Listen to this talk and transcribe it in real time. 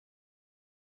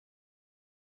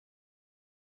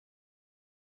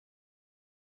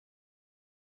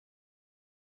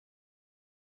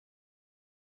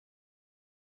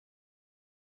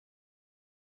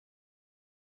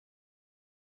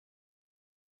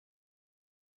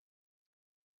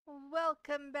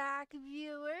Welcome back,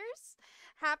 viewers.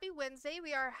 Happy Wednesday.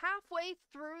 We are halfway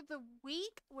through the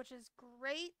week, which is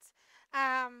great.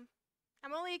 I'm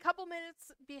only a couple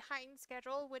minutes behind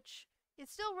schedule, which is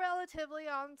still relatively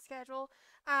on schedule.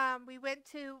 We went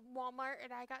to Walmart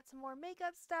and I got some more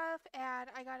makeup stuff, and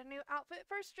I got a new outfit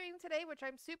for stream today, which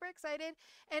I'm super excited.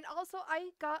 And also, I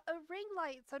got a ring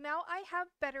light, so now I have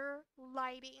better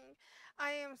lighting.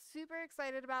 I am super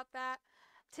excited about that.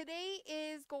 Today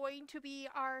is going to be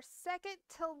our second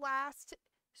to last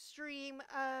stream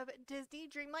of Disney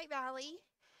Dreamlight Valley.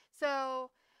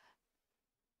 So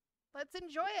let's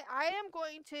enjoy it. I am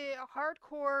going to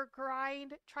hardcore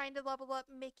grind trying to level up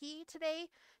Mickey today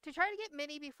to try to get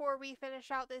Minnie before we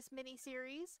finish out this mini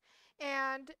series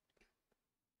and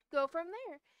go from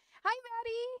there. Hi,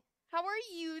 Maddie. How are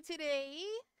you today?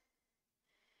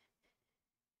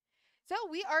 So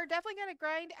we are definitely going to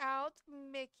grind out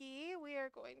Mickey. We are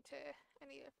going to, I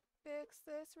need to fix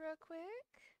this real quick.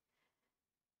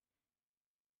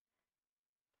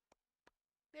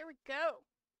 There we go.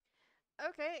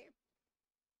 Okay.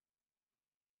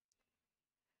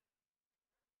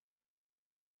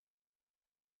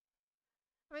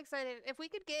 I'm excited. If we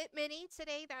could get Minnie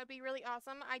today, that would be really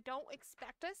awesome. I don't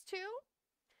expect us to,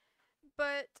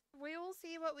 but we will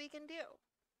see what we can do.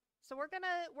 So we're gonna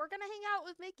hang out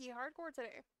with Mickey hardcore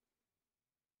today.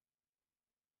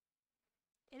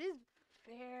 It is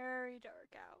very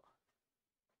dark out.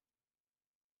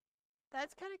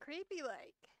 That's kind of creepy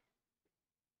like.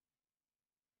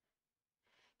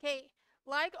 Okay,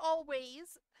 like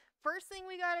always, first thing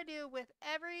we gotta do with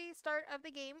every start of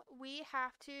the game, we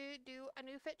have to do a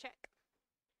new fit check.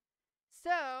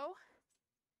 So,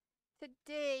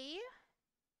 today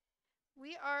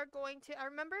we are going to. I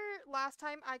remember last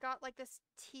time I got like this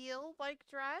teal like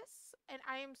dress, and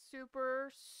I am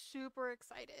super, super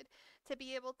excited to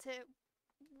be able to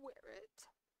wear it.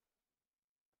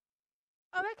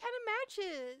 Oh, that kind of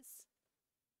matches.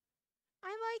 I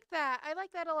like that. I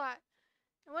like that a lot.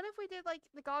 And what if we did like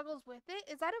the goggles with it?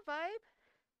 Is that a vibe?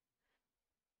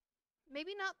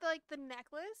 Maybe not like the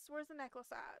necklace. Where's the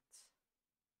necklace at?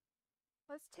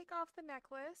 Let's take off the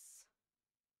necklace.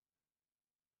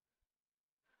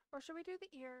 Or should we do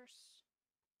the ears?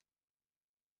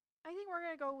 I think we're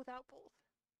gonna go without both.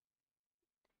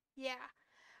 Yeah.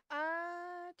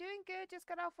 Doing good. Just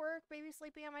got off work. Baby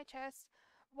sleeping on my chest.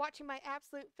 Watching my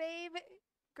absolute fave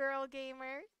girl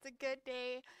gamer. It's a good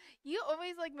day. You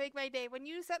always like make my day. When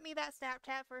you sent me that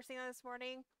Snapchat first thing this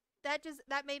morning, that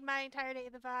made my entire day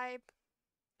the vibe.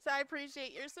 So I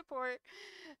appreciate your support.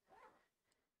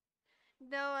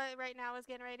 Noah right now is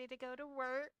getting ready to go to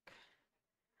work.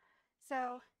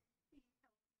 So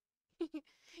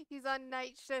he's on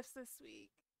night shifts this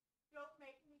week. Don't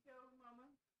make me go, Mama.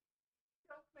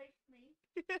 Don't make me.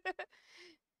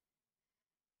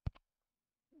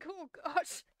 Cool,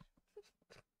 gosh.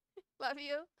 Love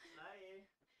you. Love you.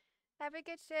 Have a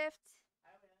good shift.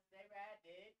 I will stay right,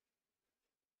 dude.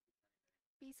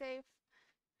 Be safe.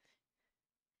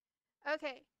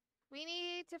 Okay. We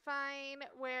need to find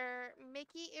where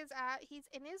Mickey is at. He's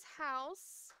in his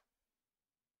house.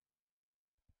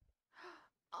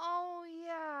 Oh,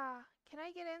 yeah. Can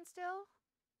I get in still?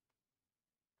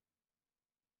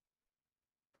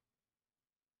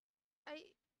 I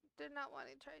did not want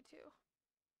to try to.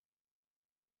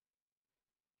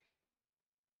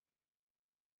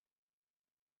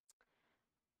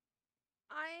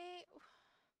 I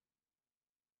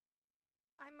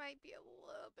I might be a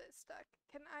little bit stuck.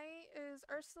 Is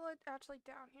Ursula actually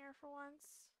down here for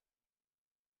once?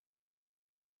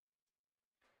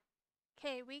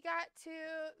 Okay, we got to,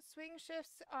 swing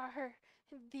shifts are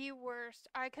the worst.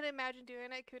 I could imagine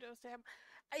doing it. Kudos to him.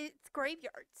 It's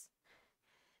graveyards.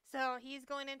 So he's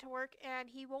going into work and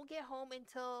he won't get home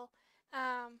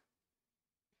um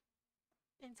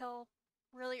until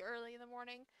really early in the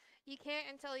morning. You can't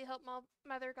until you help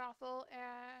Mother Gothel,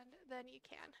 and then you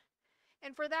can.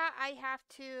 And for that, I have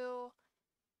to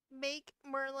make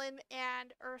Merlin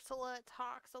and Ursula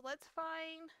talk. So let's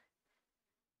find.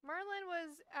 Merlin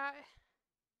was at.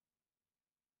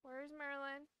 Where's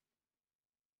Merlin?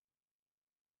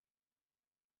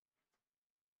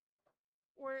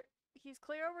 Where he's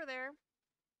clear over there.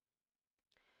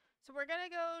 So we're gonna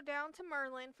go down to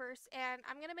Merlin first, and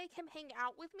I'm gonna make him hang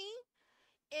out with me,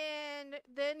 and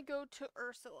then go to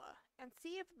Ursula and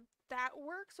see if that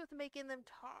works with making them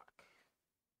talk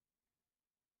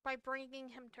by bringing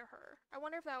him to her. I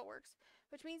wonder if that works,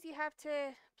 which means you have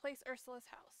to place Ursula's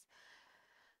house.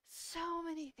 So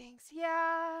many things.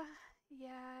 Yeah.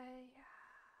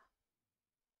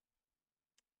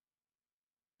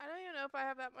 I don't even know if I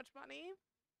have that much money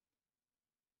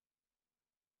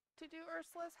to do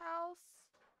Ursula's house.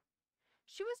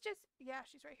 She was just, yeah,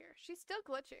 she's right here. She's still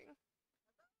glitching.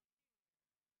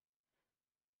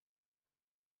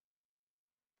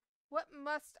 What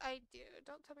must I do?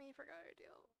 Don't tell me you forgot our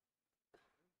deal.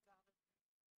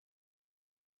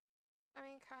 I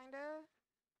mean, kinda.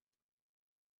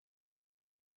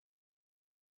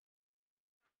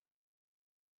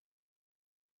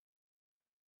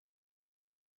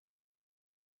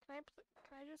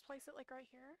 Can I just place it like right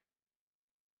here?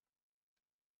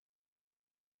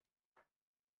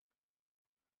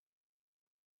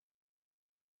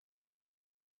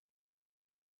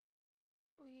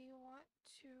 We want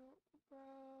to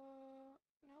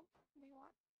nope, we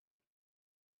want,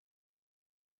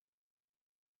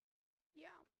 yeah.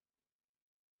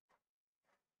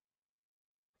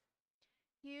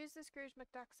 Use the Scrooge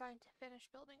McDuck sign to finish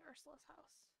building Ursula's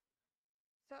house.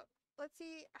 So, let's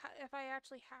see if I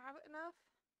actually have enough.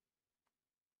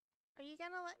 Are you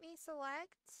gonna let me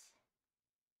select?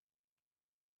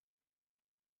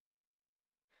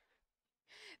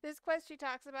 This quest, she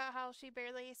talks about how she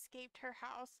barely escaped her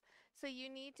house, so you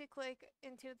need to click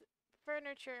into the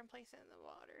furniture and place it in the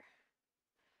water.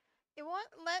 It won't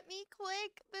let me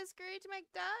click the Scrooge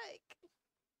McDuck.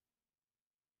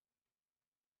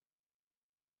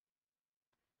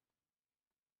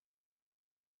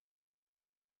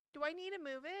 Do I need to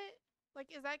move it?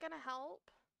 Like, is that gonna help?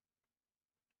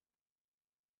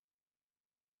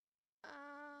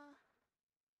 Uh,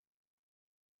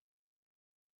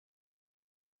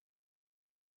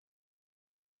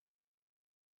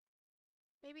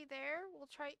 maybe there.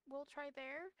 We'll try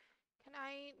there. Can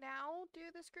I now do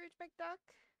the Scrooge McDuck?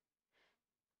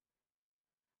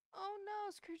 Oh no,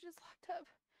 Scrooge is locked up.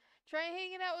 Try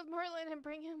hanging out with Merlin and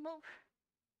bring him over.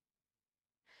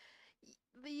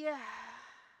 Yeah.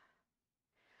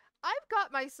 I've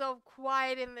got myself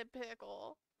quite in the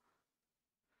pickle.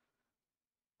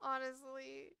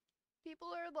 Honestly. People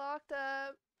are locked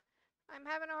up. I'm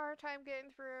having a hard time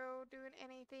getting through, doing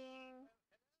anything.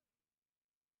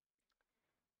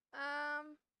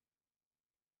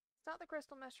 It's not the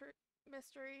crystal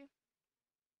mystery.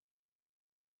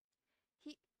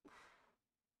 He.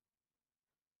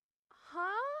 Huh?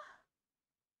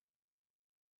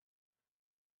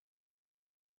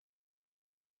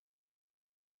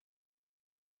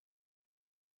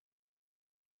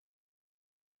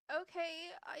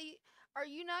 Okay, are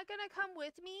you not gonna come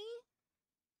with me?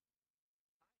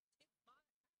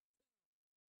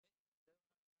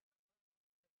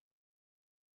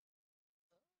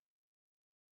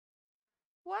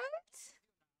 What?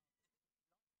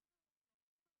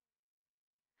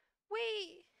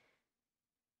 Wait.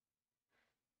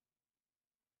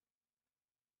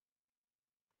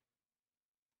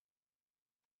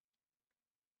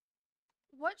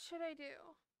 What should I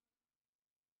do?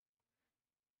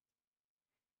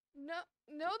 No,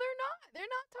 no, they're not. They're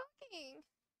not talking.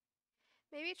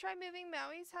 Maybe try moving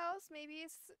Maui's house. Maybe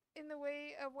it's in the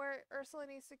way of where Ursula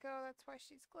needs to go. That's why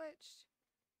she's glitched.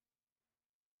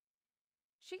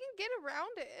 She can get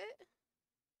around it.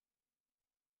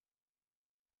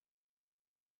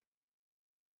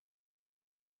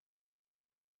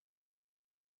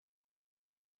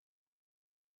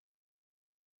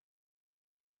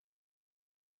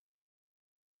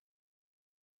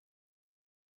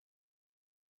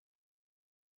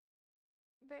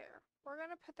 There. We're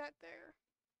gonna put that there.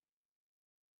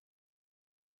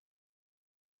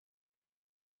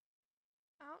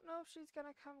 I don't know if she's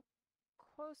gonna come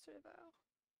closer though.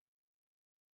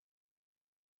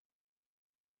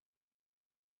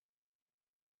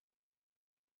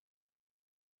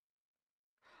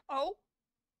 Oh.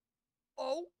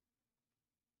 Oh.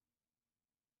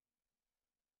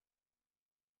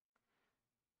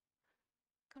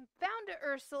 Confound it,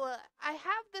 Ursula. I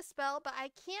have the spell, but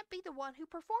I can't be the one who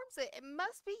performs it. It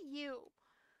must be you.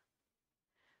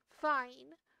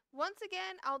 Fine. Once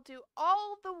again, I'll do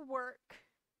all the work.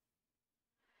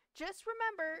 Just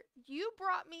remember, you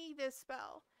brought me this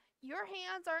spell. Your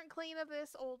hands aren't clean of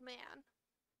this, old man.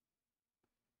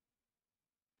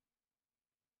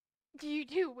 You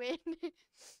do win.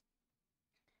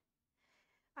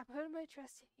 I put my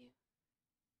trust in you.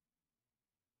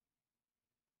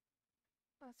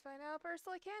 Let's find out if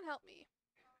Ursula can help me.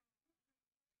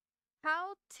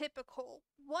 How typical.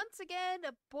 Once again,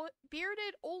 a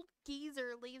bearded old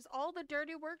geezer leaves all the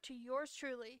dirty work to yours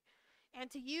truly. And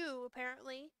to you,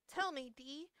 apparently. Tell me,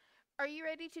 Dee, are you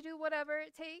ready to do whatever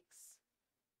it takes?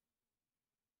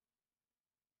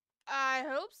 I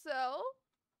hope so.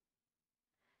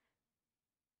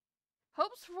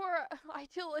 Hopes for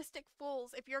idealistic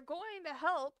fools. If you're going to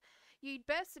help, You'd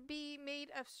best be made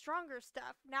of stronger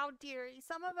stuff. Now, dearie,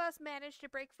 some of us managed to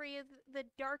break free of the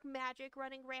dark magic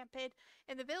running rampant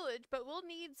in the village, but up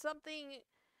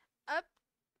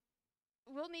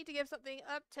we'll need to give something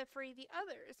up to free the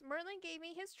others. Merlin gave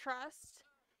me his trust.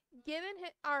 Given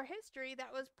our history,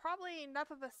 that was probably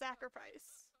enough of a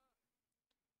sacrifice.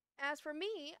 As for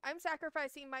me, I'm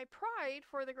sacrificing my pride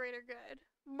for the greater good.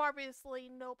 Marvelously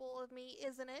noble of me,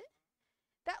 isn't it?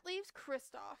 That leaves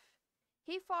Kristoff.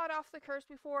 He fought off the curse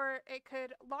before it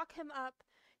could lock him up.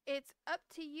 It's up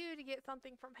to you to get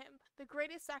something from him. The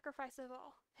greatest sacrifice of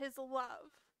all, his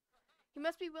love. He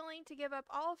must be willing to give up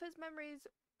all of his memories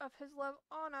of his love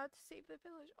Anna to save the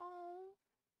village. Oh,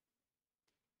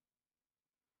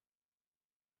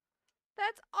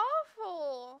 that's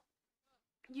awful.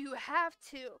 You have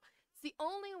to. It's the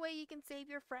only way you can save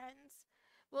your friends.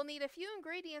 We'll need a few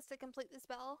ingredients to complete the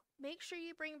spell. Make sure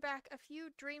you bring back a few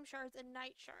dream shards and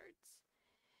night shards.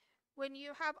 When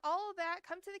you have all of that,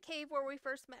 come to the cave where we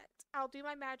first met. I'll do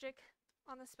my magic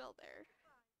on the spell there.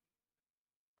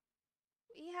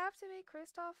 We have to make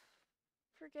Kristoff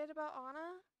forget about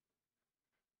Anna?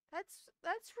 That's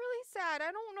really sad.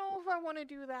 I don't know if I want to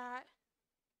do that.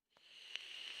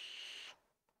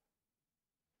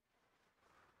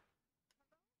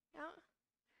 No,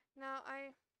 no,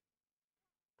 I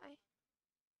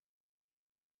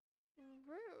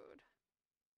rude.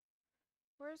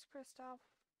 Where's Kristoff?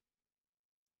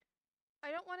 I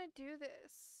don't want to do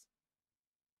this.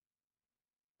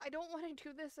 I don't want to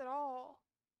do this at all.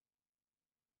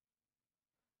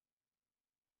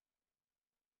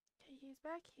 Okay, he's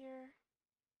back here.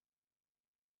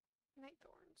 Night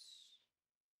thorns.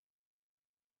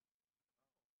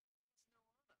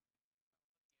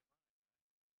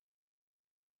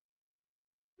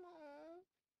 Aww.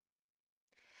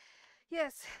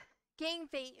 Yes, gang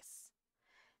face.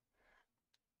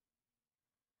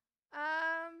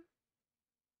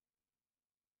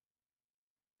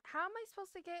 How am I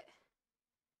supposed to get...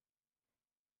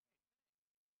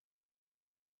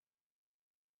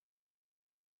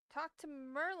 Talk to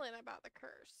Merlin about the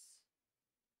curse.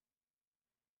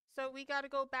 So we gotta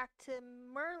go back to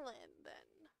Merlin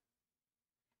then.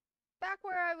 Back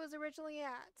where I was originally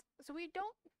at. So we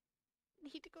don't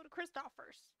need to go to Kristoff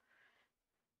first.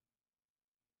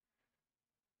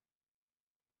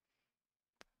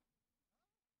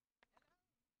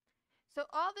 So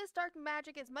all this dark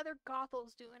magic is Mother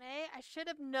Gothel's doing, eh? I should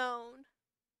have known.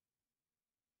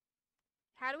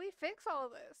 How do we fix all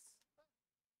of this?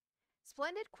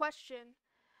 Splendid question.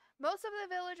 Most of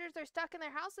the villagers are stuck in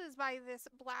their houses by this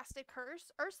blasted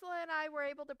curse. Ursula and I were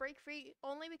able to break free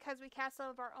only because we cast some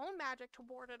of our own magic to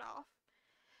ward it off.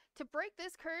 To break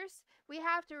this curse, we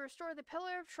have to restore the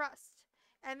Pillar of Trust,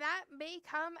 and that may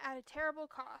come at a terrible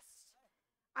cost.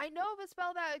 I know of a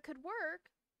spell that could work,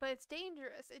 but it's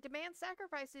dangerous. It demands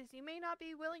sacrifices you may not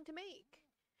be willing to make.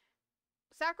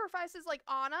 Sacrifices like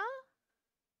Anna?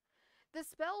 The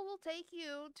spell will take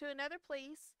you to another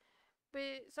place,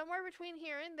 but somewhere between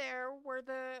here and there where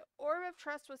the Orb of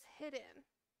Trust was hidden.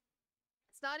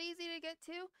 It's not easy to get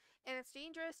to, and it's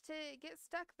dangerous to get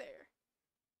stuck there.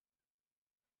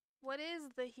 What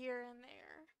is the here and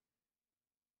there?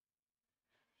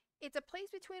 It's a place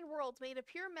between worlds made of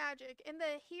pure magic. In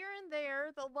the here and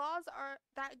there, the laws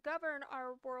that govern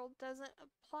our world doesn't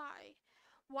apply.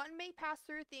 One may pass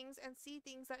through things and see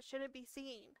things that shouldn't be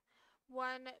seen.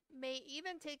 One may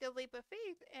even take a leap of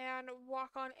faith and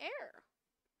walk on air.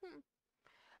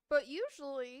 But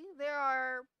usually, there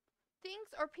are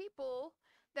things or people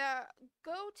that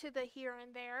go to the here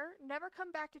and there, never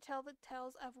come back to tell the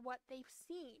tales of what they've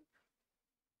seen.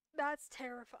 That's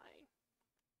terrifying.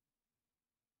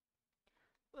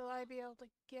 Will I be able to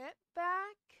get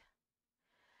back?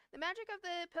 The magic of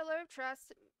the Pillar of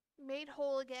Trust made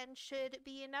whole again should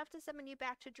be enough to summon you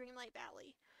back to Dreamlight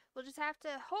Valley. We'll just have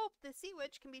to hope the Sea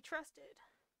Witch can be trusted.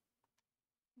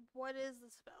 What is the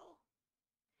spell?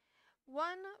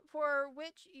 One for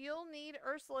which you'll need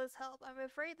Ursula's help. I'm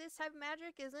afraid this type of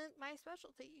magic isn't my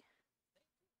specialty.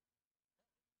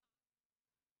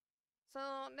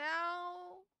 So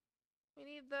now we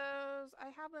need those. I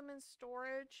have them in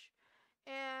storage.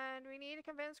 And we need to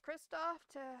convince Kristoff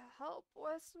to help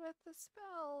us with the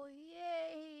spell.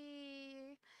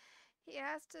 Yay! He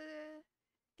has to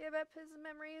give up his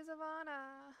memories of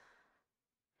Anna.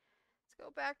 Let's go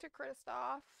back to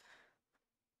Kristoff.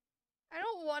 I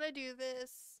don't want to do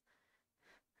this.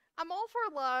 I'm all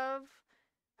for love.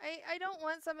 I don't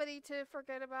want somebody to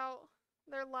forget about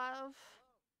their love.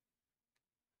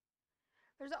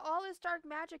 There's all this dark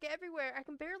magic everywhere. I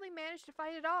can barely manage to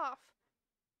fight it off.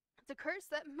 It's a curse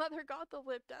that Mother Gothel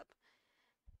whipped up.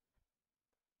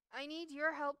 I need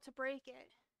your help to break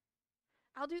it.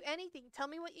 I'll do anything. Tell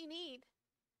me what you need.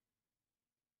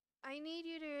 I need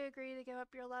you to agree to give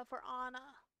up your love for Anna.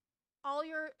 All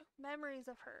your memories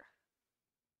of her.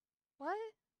 What?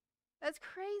 That's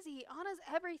crazy. Anna's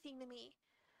everything to me.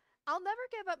 I'll never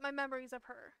give up my memories of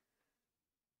her.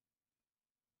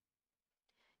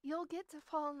 You'll get to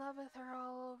fall in love with her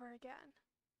all over again.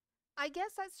 I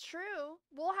guess that's true.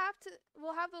 We'll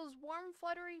have those warm,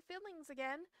 fluttery feelings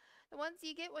again. The ones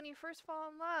you get when you first fall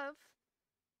in love.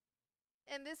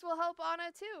 And this will help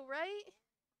Anna too, right?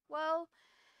 Well,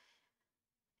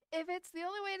 if it's the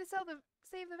only way to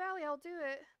save the valley, I'll do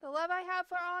it. The love I have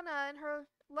for Anna and her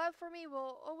love for me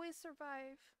will always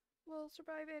survive. Will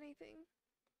survive anything.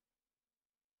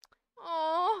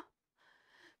 Oh,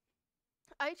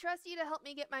 I trust you to help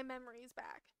me get my memories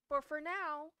back. But for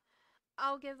now,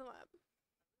 I'll give them up.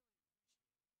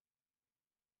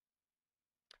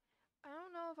 I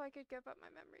don't know if I could give up my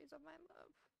memories of my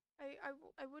love.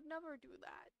 I would never do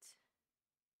that.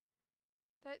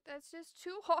 That's just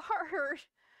too hard.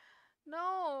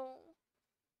 No.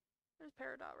 There's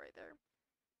Peridot right there.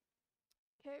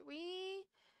 Okay, we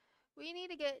need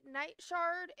to get Night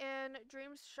Shard and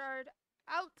Dream Shard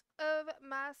out of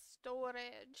my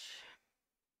storage.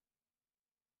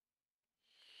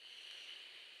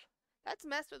 That's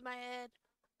messed with my head.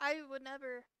 I would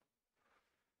never.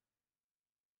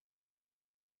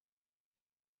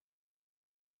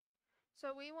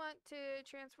 So we want to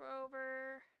transfer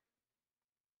over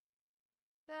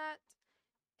that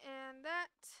and that.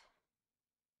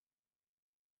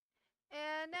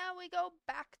 And now we go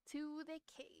back to the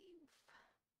cave.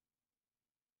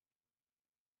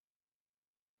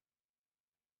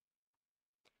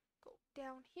 Go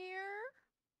down here.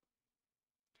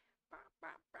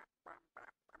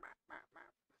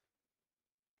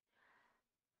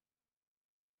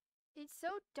 It's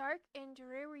so dark and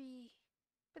dreary.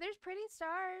 But there's pretty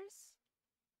stars.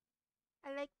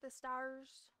 I like the stars.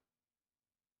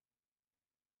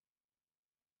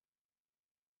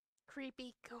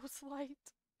 Creepy ghost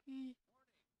light.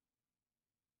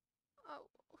 Oh.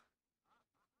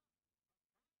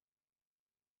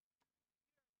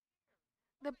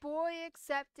 The boy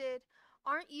accepted.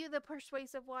 Aren't you the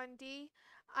persuasive one, D?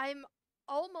 I'm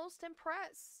almost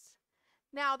impressed.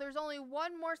 Now, there's only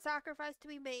one more sacrifice to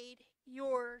be made.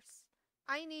 Yours.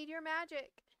 I need your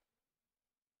magic.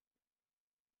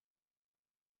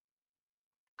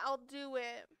 I'll do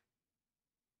it.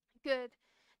 Good.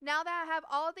 Now that I have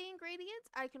all the ingredients,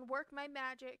 I can work my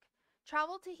magic.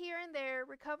 Travel to here and there,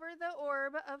 recover the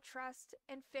orb of trust,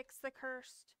 and fix the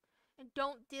cursed. And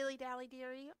don't dilly dally,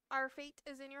 dearie. Our fate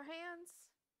is in your hands.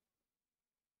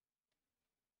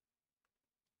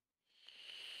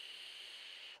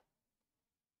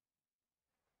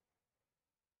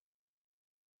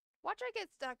 Watch I get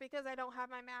stuck because I don't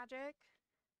have my magic.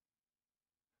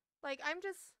 Like, I'm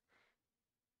just.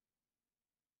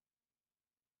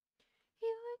 He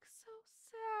looks so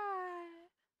sad.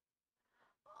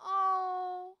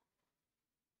 Oh.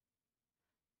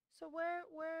 So where.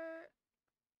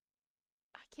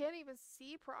 I can't even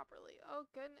see properly. Oh,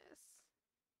 goodness.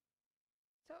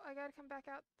 So I gotta come back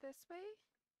out this way?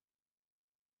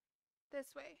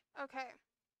 This way. Okay.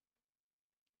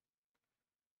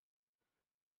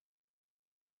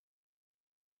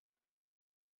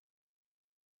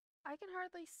 I can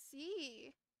hardly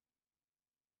see.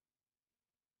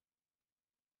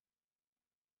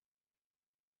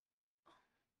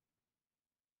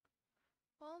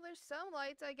 Well, there's some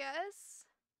lights, I guess.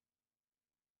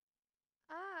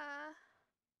 Ah.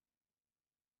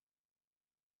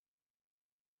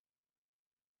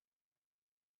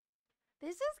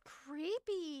 This is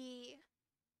creepy.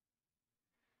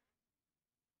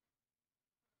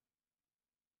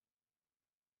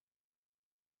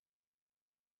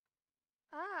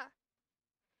 Ah.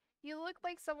 You look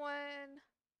like someone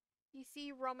you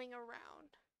see roaming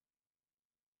around.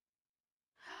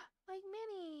 Like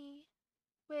Minnie.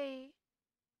 Wait.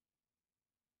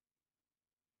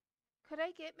 Could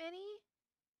I get Minnie?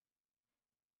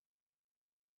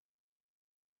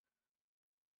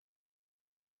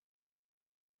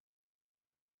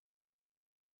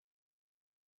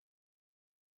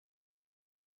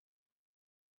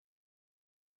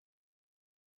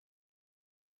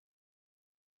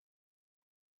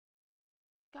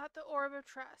 Got the orb of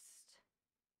trust.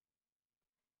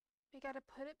 We gotta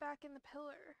put it back in the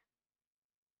pillar.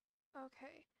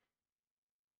 Okay.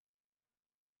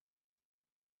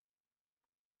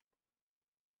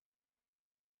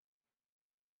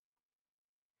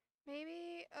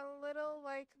 Maybe a little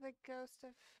like the ghost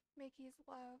of Mickey's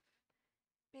love.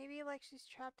 Maybe like she's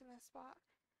trapped in this spot.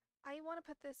 I want to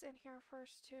put this in here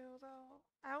first too, though.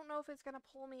 I don't know if it's gonna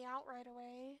pull me out right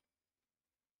away.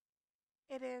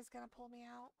 It is gonna pull me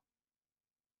out.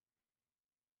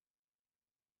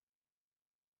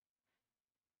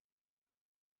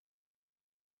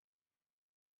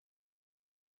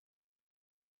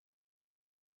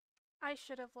 I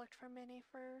should have looked for Minnie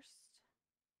first.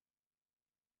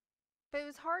 But it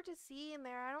was hard to see in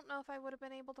there. I don't know if I would have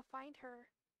been able to find her.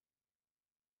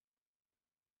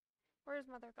 Where's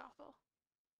Mother Gothel?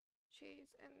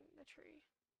 She's in the tree.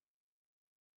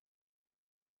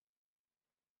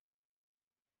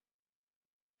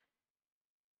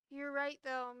 You're right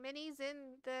though. Minnie's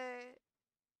in the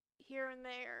here and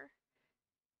there.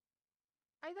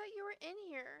 I thought you were in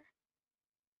here.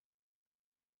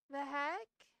 The heck?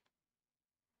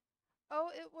 Oh,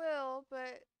 it will,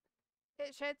 but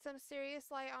it sheds some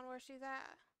serious light on where she's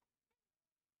at.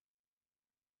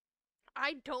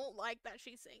 I don't like that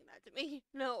she's saying that to me.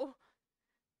 No.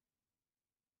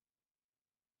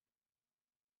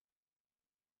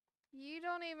 You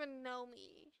don't even know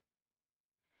me.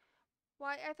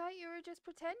 Why, I thought you were just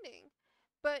pretending.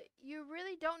 But you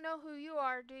really don't know who you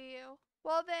are, do you?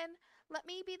 Well then, let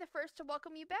me be the first to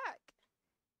welcome you back.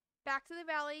 Back to the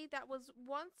valley that was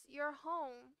once your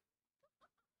home.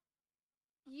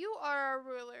 You are our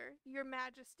ruler, your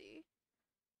majesty.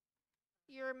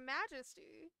 Your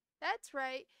majesty? That's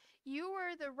right. You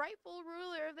were the rightful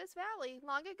ruler of this valley.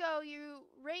 Long ago, you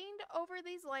reigned over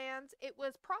these lands. It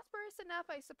was prosperous enough,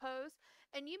 I suppose,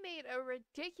 and you made a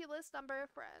ridiculous number of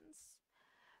friends.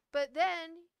 But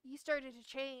then you started to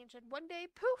change, and one day,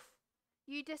 poof,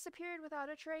 you disappeared without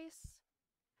a trace.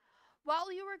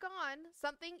 While you were gone,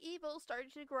 something evil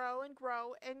started to grow and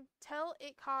grow until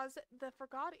it caused the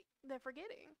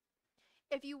forgetting.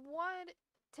 If you want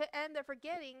to end the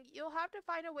forgetting, you'll have to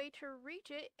find a way to reach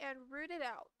it and root it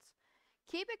out.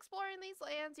 Keep exploring these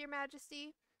lands, Your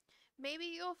Majesty. Maybe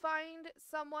you'll find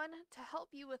someone to help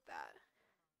you with that.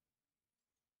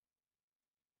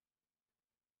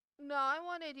 No, I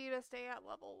wanted you to stay at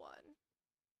level 1.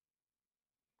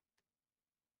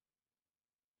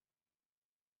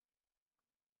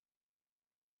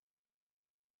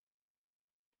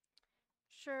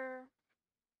 Sure,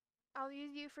 I'll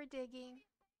use you for digging.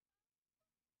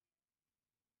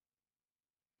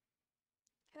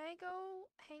 Can I go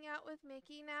hang out with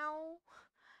Mickey now?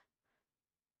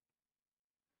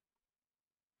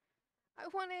 I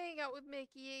want to hang out with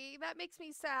Mickey. That makes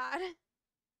me sad.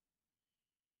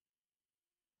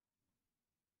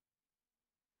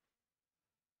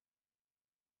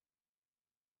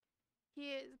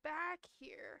 He is back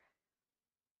here.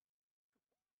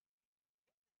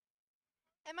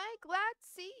 Am I glad to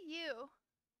see you?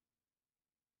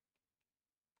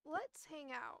 Let's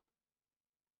hang out.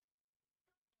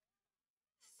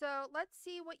 So let's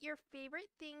see what your favorite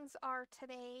things are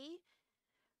today.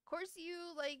 Of course,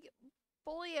 you like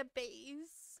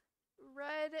bouillabaisse,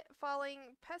 red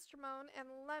falling pestremone, and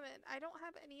lemon. I don't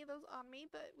have any of those on me,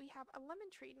 but we have a lemon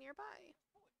tree nearby.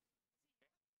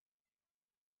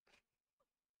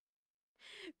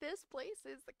 This place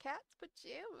is the cat's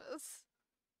pajamas.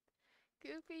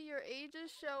 Goofy, your age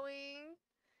is showing.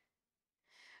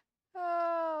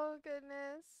 Oh,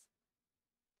 goodness.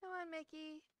 Come on,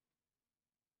 Mickey.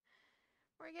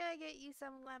 We're gonna get you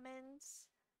some lemons.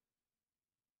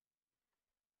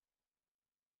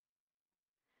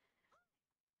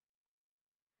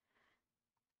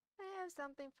 I have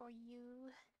something for you.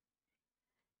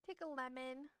 Take a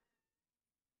lemon.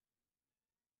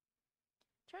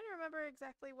 Trying to remember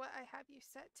exactly what I have you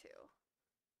set to.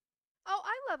 Oh,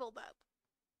 I leveled up.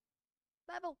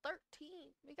 Level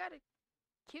 13. We got a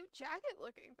cute jacket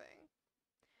looking thing.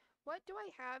 What do I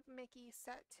have Mickey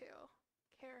set to?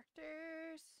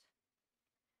 Characters.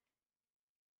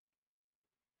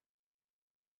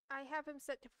 I have him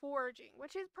set to foraging,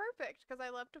 which is perfect because I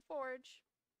love to forage.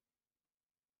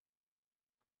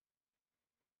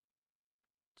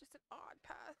 Just an odd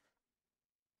path.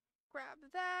 Grab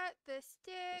that, the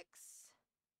sticks.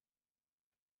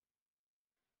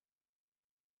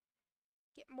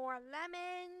 Get more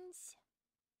lemons.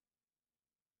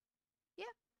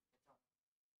 Yeah,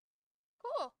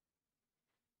 cool.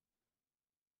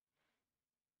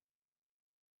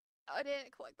 I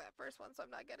didn't collect that first one, so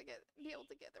I'm not gonna be able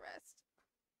to get the rest.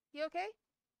 You okay?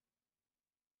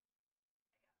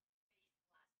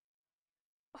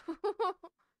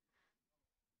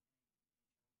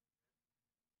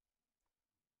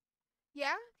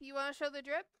 Yeah? You want to show the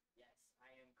drip? Yes,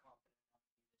 I am confident enough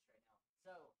to do this right now.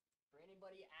 So, for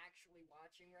anybody actually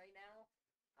watching right now,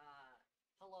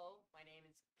 hello, my name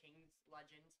is King's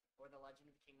Legend, or the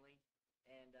Legend of Kingly,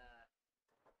 and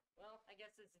Well, I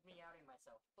guess this is me outing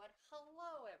myself. But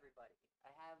hello, everybody.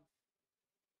 I have,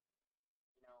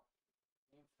 you know,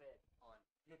 new fit on.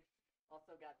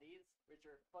 Also got these, which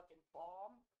are fucking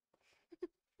bomb.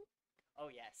 Oh,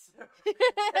 yes.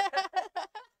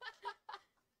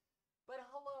 But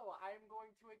hello, I'm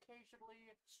going to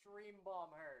occasionally stream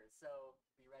bomb her, so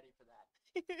be ready for that.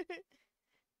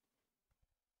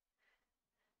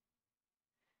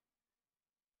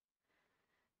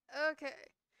 Okay.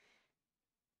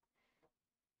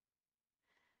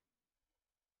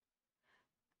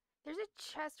 There's a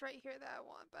chest right here that I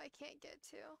want, but I can't get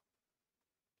to.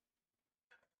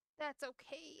 That's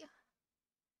okay.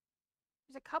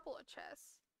 There's a couple of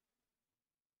chests.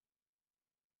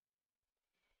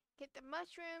 Get the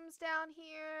mushrooms down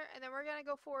here, and then we're gonna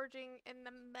go foraging in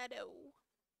the meadow.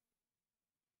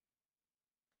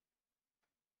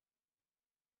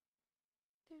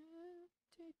 Do,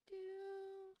 do,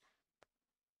 do.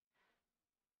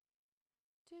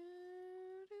 Do,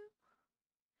 do.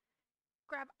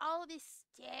 Grab all of these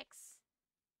sticks.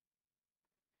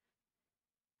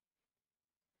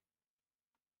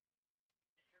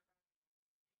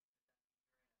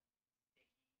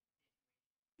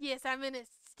 Yes, I'm in a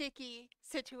sticky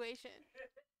situation.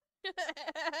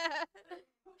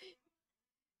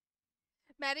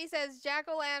 Maddie says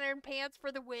jack-o'-lantern pants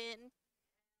for the win.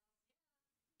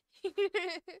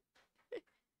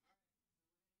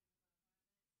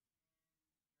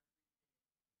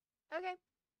 Okay.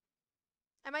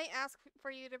 I might ask for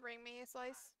you to bring me a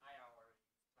slice. I already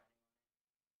planning on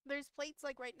it. There's plates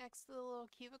like right next to the little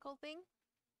cubicle thing.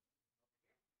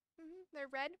 They're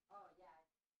red. Oh, yeah.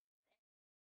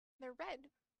 They're red.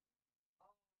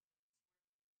 Oh,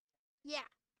 Yeah.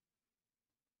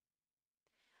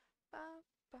 Ba,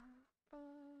 ba, ba.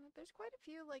 There's quite a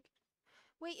few like.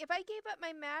 Wait, if I gave up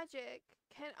my magic,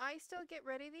 can I still get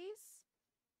rid of these?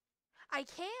 I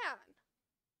can.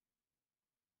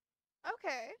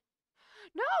 Okay.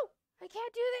 No, I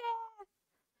can't do that.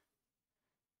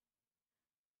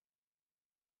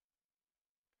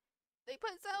 They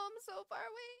put some so far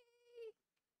away.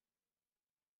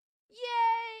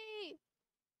 Yay!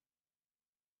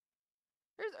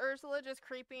 There's Ursula just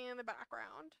creeping in the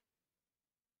background.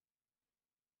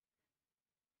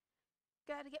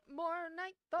 Gotta get more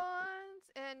night thorns,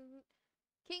 and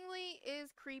Kingly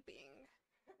is creeping.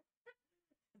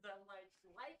 the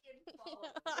like and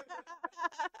follow.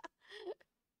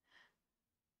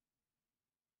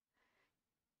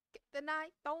 Get the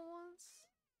night thorns.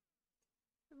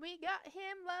 We got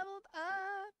him leveled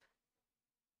up.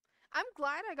 I'm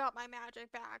glad I got my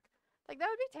magic back. Like, that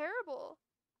would be terrible.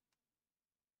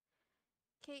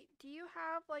 Kate, do you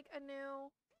have, like, a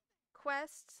new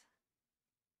quest?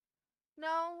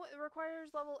 No, it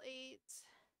requires level 8.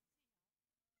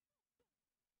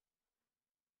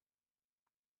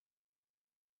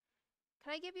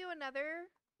 Can I give you another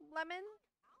lemon?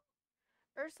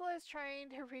 Ursula is trying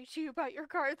to reach you about your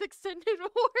car's extended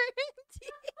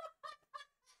warranty.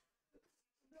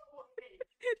 No way.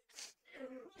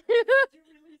 Did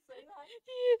you really say that?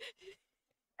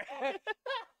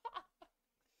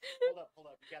 Hold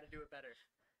up. You gotta do it better.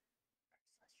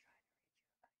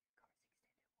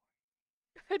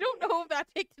 I don't know if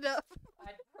that picked it up.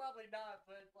 I'd probably not,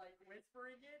 but like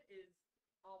whispering it is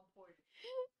on point.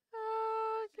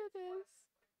 Oh, goodness.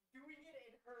 Doing it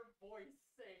in her voice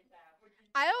saying that would be.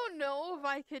 I don't know if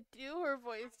I could do her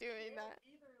voice doing that.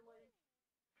 Either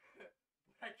like,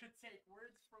 I could take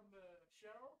words from the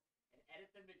show and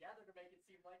edit them together to make it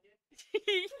seem like it. I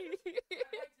might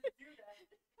just do that.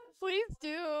 Please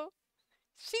do.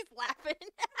 She's laughing.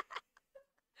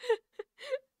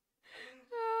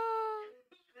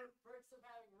 Perks of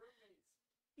having roommates.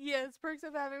 Yes, perks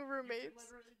of having You can roommates.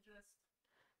 literally just.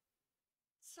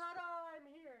 Ta-da! I'm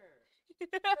here.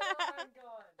 Ta-da! I'm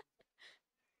gone.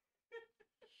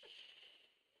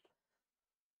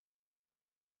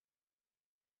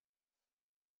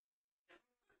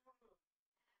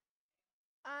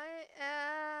 I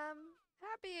am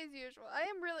happy as usual.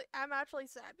 I'm actually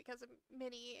sad because of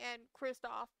Minnie and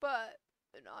Kristoff, but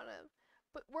not him.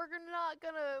 But we're not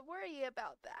gonna worry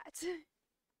about that.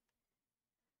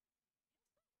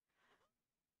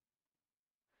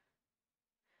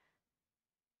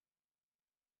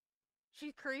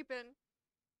 She's creeping.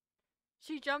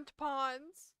 She jumped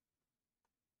ponds.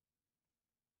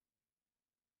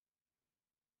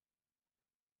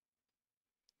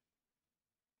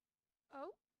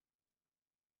 Oh.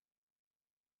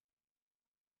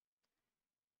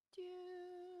 Do,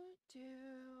 do,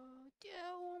 do.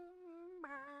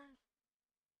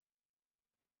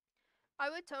 I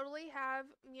would totally have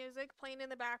music playing in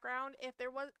the background if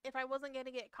I wasn't gonna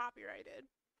get copyrighted.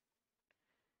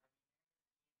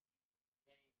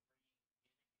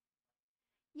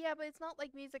 Yeah, but it's not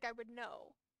like music I would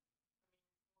know.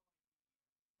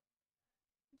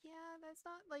 Yeah, that's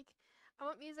not like I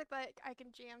want music that I can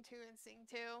jam to and sing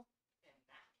to. In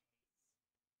that case,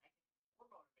 I can more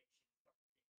motivation.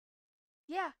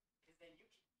 Yeah. Because then you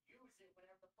can use it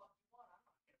whenever the fuck you want. I'm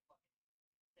not gonna fucking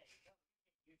say no.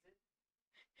 You can use it.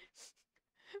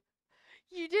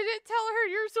 You didn't tell her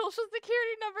your social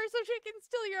security number so she can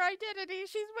steal your identity.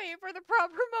 She's waiting for the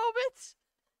proper moment.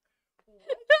 What?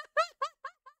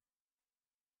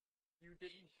 You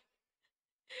didn't.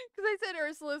 Because I said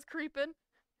Ursula's creeping.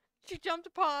 She jumped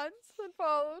upon and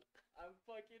followed. I'm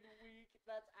fucking weak.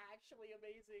 That's actually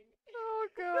amazing. Oh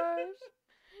gosh.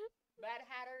 Mad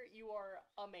Hatter, you are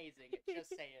amazing. Just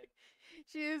saying.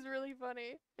 She is really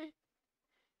funny.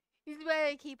 He's why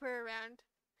I keep her around.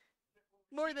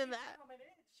 More than that. Coming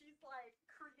in, she's like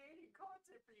creating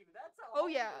content for you. That's a Oh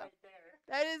homie yeah. right there.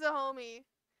 That is a homie.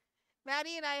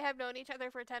 Maddie and I have known each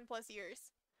other for 10 plus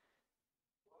years.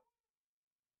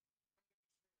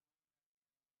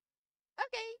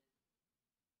 Okay.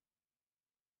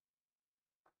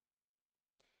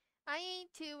 I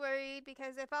ain't too worried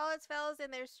because if all else fails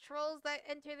and there's trolls that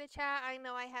enter the chat, I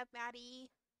know I have Maddie.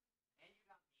 And you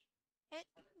got me. And,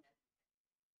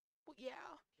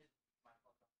 yeah.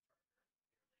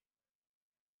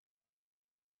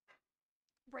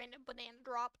 Random banana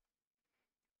drop.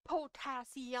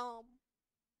 Potassium.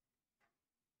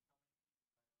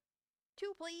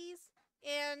 2, please.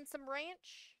 And some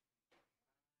ranch.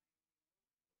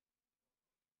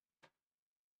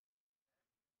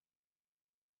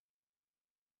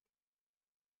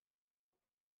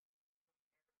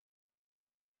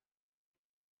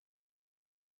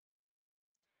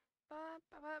 Ba,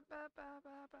 ba, ba, ba, ba,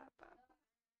 ba, ba, ba.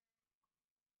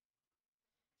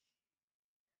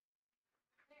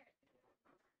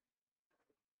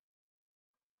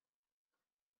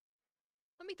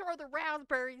 Let me throw the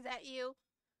raspberries at you.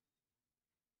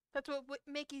 That's what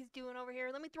Mickey's doing over here.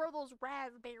 Let me throw those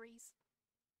raspberries.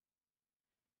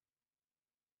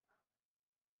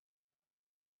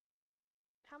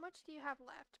 How much do you have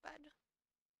left, bud?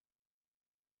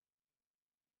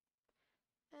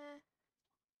 Eh.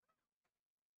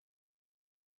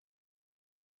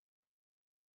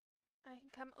 I can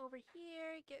come over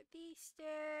here, get these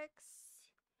sticks.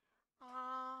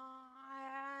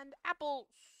 And apples.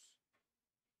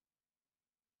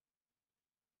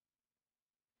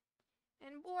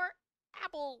 And more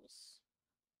apples.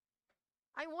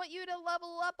 I want you to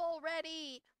level up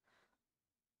already.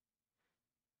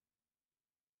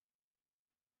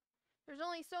 There's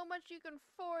only so much you can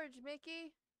forge,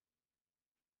 Mickey.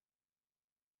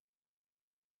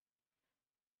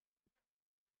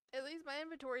 At least my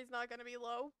inventory's not gonna be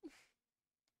low.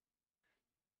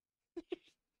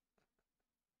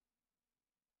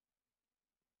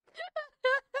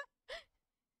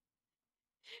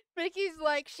 Mickey's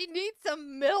like, she needs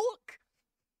some milk.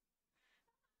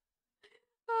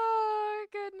 Oh,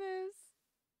 goodness.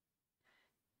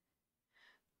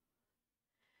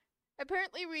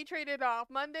 Apparently, we traded off.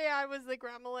 Monday, I was the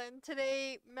gremlin.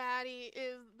 Today, Maddie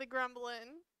is the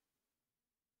gremlin.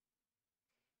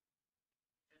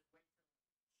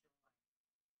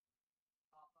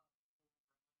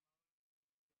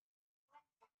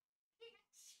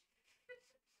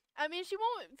 I mean, she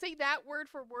won't say that word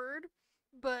for word,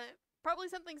 but probably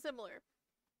something similar.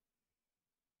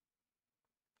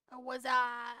 Was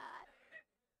I?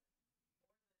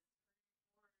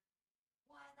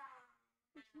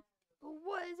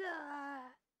 Was I?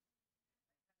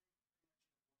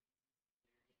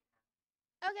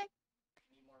 Okay.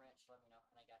 Need more ranch? Let me know,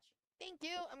 and I got you. Thank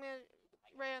you. I'm gonna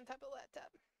right on top of the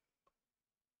laptop.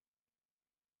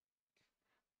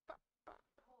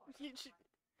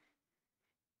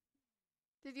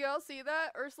 Did you all see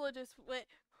that? Ursula just went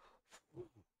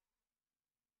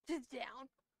just down.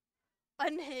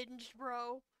 Unhinged,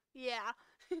 bro. Yeah.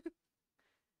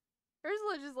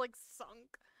 Ursula just like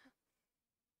sunk.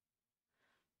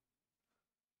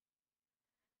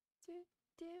 Do,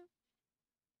 do.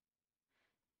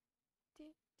 Do,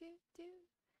 do, do.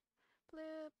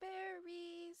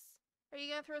 Blueberries. Are you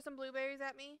gonna throw some blueberries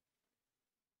at me?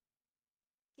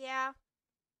 Yeah.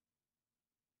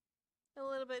 A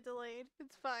little bit delayed.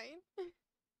 It's fine.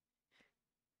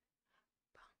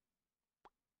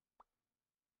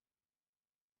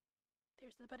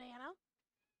 There's the banana.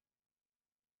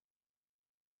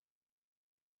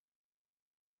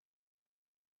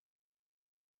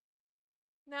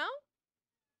 No?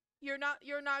 You're not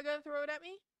gonna throw it at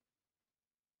me?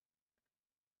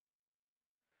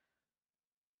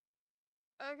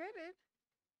 Okay, dude.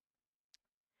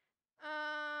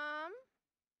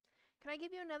 Can I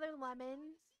give you another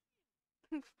lemon?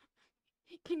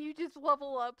 Can you just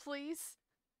level up, please?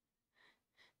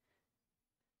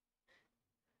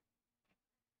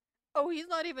 Oh, he's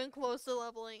not even close to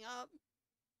leveling up.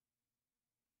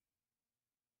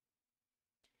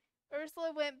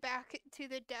 Ursula went back to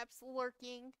the depths,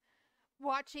 lurking,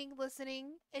 watching,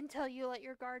 listening until you let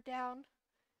your guard down.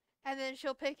 And then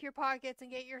she'll pick your pockets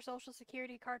and get your social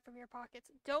security card from your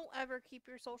pockets. Don't ever keep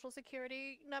your social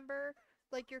security number,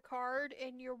 like your card,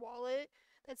 in your wallet.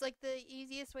 That's like the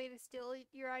easiest way to steal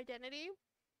your identity.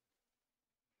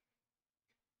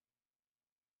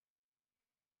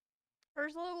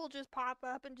 Ursula will just pop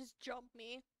up and just jump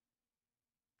me.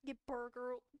 Get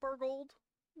burgled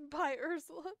by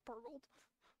Ursula. Burgled.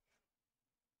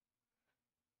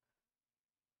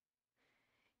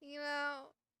 You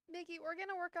know, Nikki, we're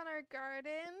gonna work on our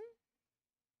garden.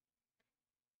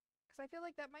 Because I feel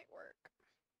like that might work.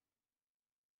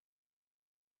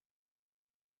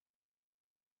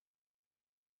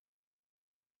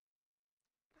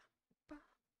 Bah,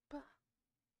 bah.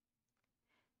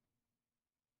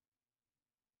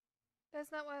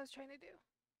 That's not what I was trying to do.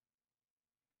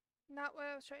 Not what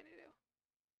I was trying to do.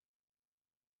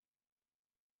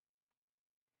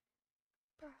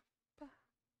 Bah, bah,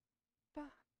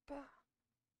 bah, bah.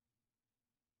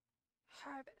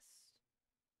 Harvest.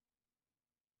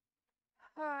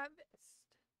 Harvest.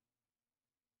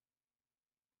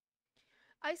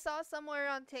 I saw somewhere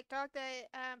on TikTok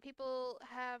that people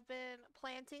have been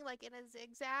planting like in a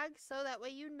zigzag so that way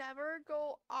you never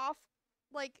go off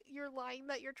like your line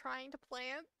that you're trying to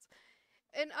plant.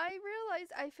 And I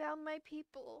realized I found my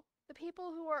people. The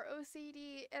people who are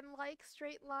OCD and like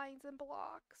straight lines and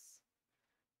blocks.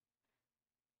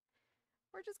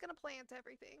 We're just gonna plant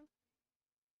everything.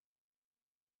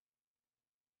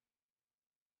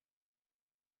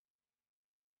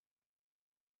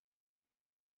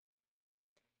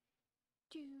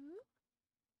 Do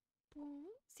boom.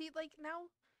 See, like now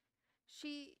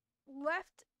she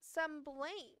left some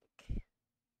blank.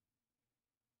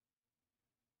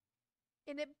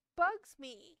 And it bugs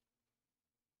me.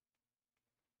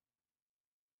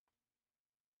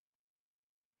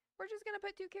 We're just gonna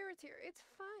put 2 carrots here. It's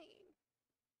fine.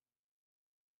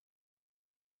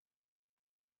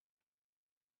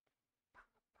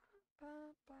 Ba,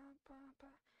 ba, ba, ba.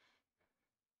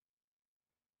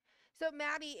 So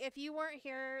Maddie, if you weren't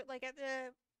here like at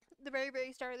the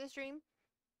very start of the stream,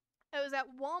 I was at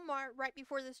Walmart right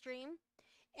before the stream,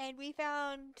 and we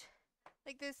found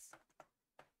like this.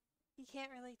 You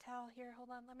can't really tell here. Hold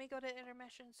on, let me go to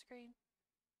intermission screen.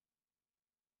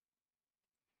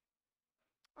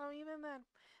 Oh, even then,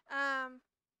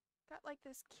 got like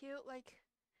this cute like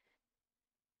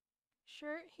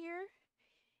shirt here.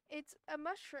 It's a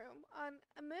mushroom on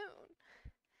a moon,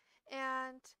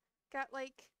 and got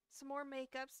like some more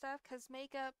makeup stuff because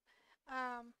makeup.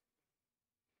 Um,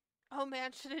 oh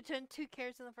man, should have done 2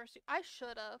 carrots in the first two. I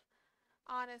should have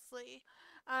honestly.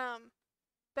 Um,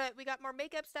 but we got more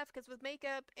makeup stuff because with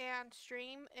makeup and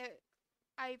stream,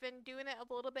 I've been doing it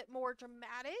a little bit more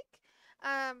dramatic,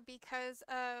 because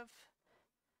of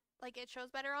like it shows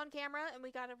better on camera, and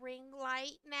we got a ring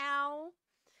light now.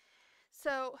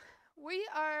 So we're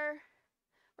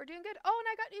doing good. Oh, and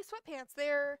I got new sweatpants.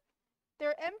 They're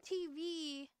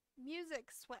MTV music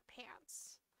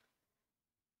sweatpants,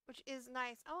 which is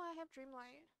nice. Oh, I have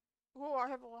Dreamlight. Oh, I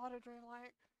have a lot of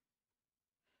Dreamlight.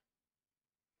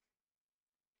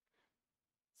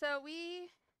 So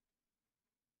we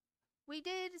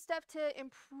did stuff to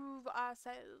improve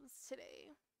ourselves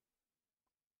today,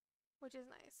 which is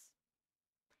nice.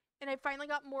 And I finally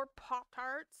got more Pop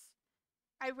Tarts.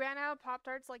 I ran out of Pop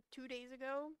Tarts like 2 days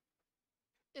ago,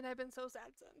 and I've been so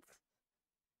sad since.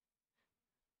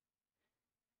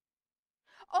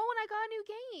 Oh, and I got a new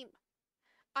game.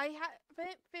 I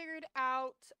haven't figured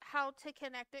out how to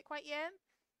connect it quite yet.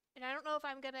 And I don't know if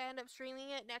I'm going to end up streaming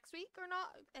it next week or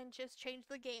not and just change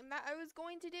the game that I was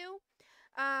going to do.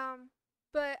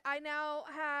 But I now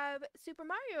have Super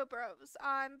Mario Bros.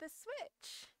 On the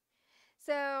Switch.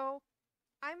 So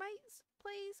I might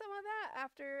play some of that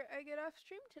after I get off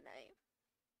stream tonight.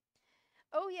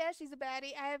 Oh yeah, she's a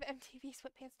baddie. I have MTV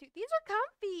sweatpants too. These are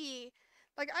comfy.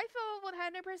 Like I feel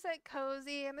 100%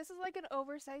 cozy, and this is like an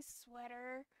oversized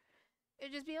sweater.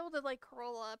 And just be able to like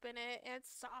curl up in it, and it's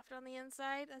soft on the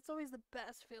inside. That's always the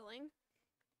best feeling.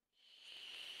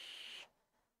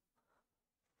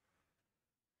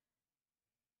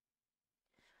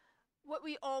 What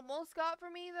we almost got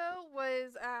for me though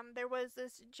was there was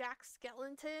this Jack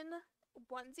Skellington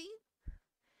onesie,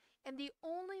 and the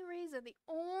only reason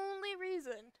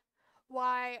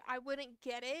why I wouldn't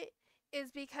get it is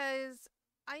because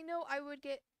I know I would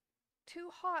get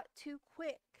too hot too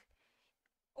quick.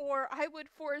 or I would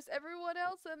force everyone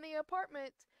else in the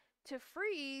apartment to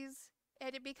freeze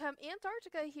and it become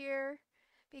Antarctica here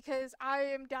because I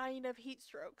am dying of heat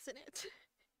strokes in it.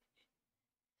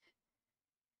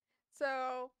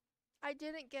 So I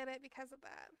didn't get it because of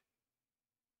that.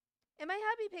 And my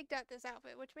hubby picked out this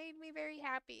outfit, which made me very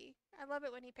happy. I love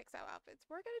it when he picks out outfits.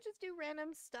 We're gonna just do random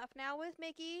stuff now with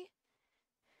Mickey.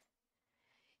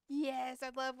 Yes, I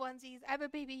love onesies. I have a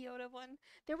Baby Yoda one.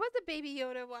 There was a Baby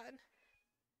Yoda one.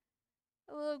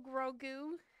 A little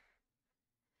Grogu.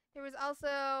 There was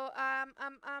also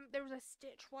there was a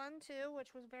Stitch one too, which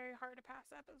was very hard to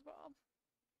pass up as well.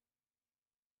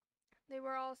 They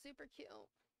were all super cute.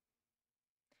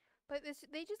 But this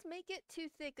they just make it too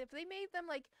thick. If they made them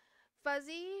like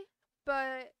fuzzy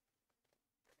but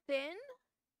thin,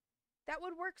 that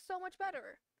would work so much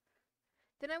better.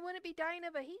 Then I wouldn't be dying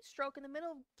of a heat stroke in the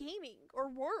middle of gaming or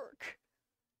work.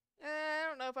 I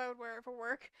don't know if I would wear it for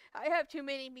work. I have too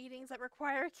many meetings that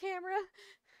require a camera.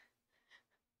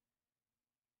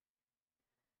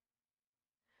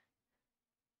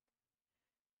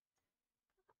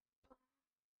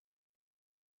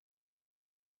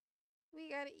 We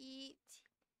gotta eat.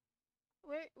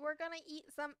 We're gonna eat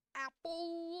some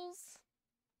apples.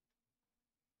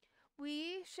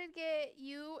 We should get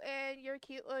you and your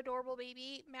cute, adorable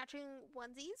baby matching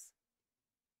onesies.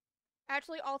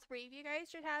 Actually, all three of you guys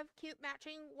should have cute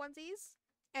matching onesies,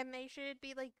 and they should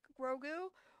be like Grogu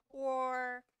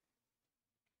or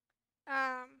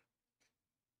um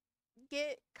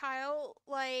get Kyle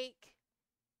like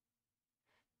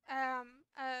um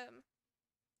um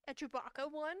a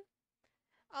Chewbacca one.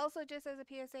 Also, just as a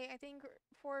PSA, I think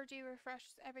 4G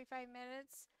refreshes every 5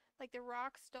 minutes, like the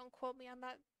rocks. Don't quote me on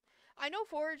that. I know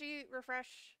 4G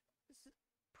refresh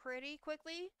pretty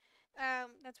quickly.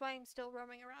 That's why I'm still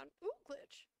roaming around. Ooh,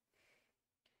 glitch.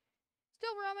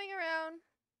 Still roaming around.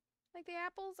 Like the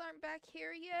apples aren't back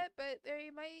here yet, but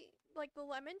they might, like the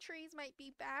lemon trees might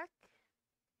be back.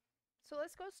 So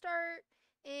let's go start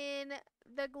in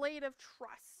the Glade of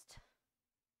Trust.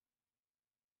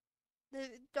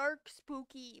 The dark,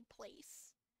 spooky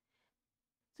place.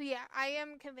 So yeah, I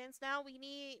am convinced now we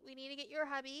need to get your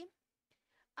hubby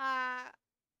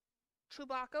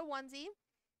Chewbacca onesie.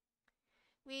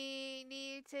 We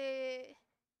need to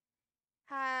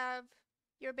have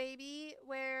your baby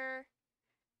wear.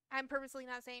 I'm purposely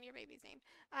not saying your baby's name.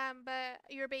 But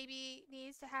your baby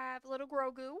needs to have little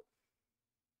Grogu.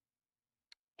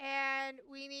 And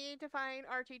we need to find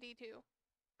R2D2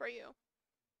 for you.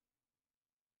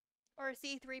 Or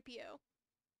C3PO.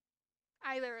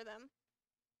 Either of them.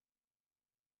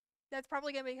 That's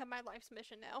probably going to become my life's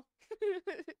mission now.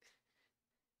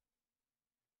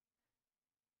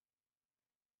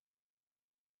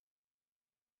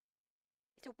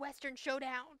 It's a Western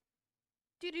showdown.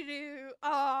 Doo doo doo. Oh,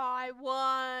 I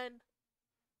won.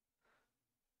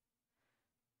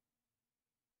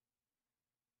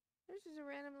 There's just a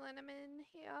random Lenaman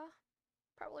here.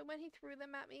 Probably when he threw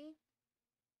them at me.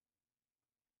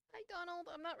 Hi, Donald.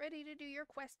 I'm not ready to do your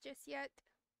quest just yet.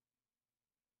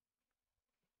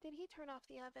 Did he turn off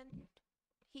the oven?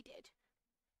 He did.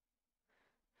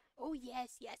 Oh,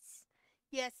 yes, yes.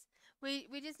 Yes. We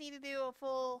just need to do a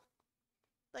full,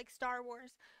 like, Star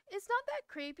Wars. It's not that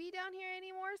creepy down here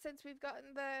anymore since we've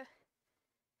gotten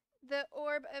the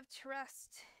Orb of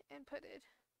Trust inputted.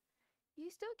 You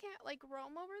still can't, like,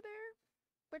 roam over there?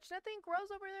 Which nothing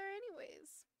grows over there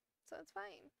anyways. So it's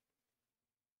fine.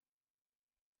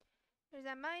 There's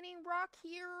a mining rock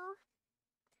here.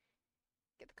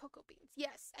 Get the cocoa beans.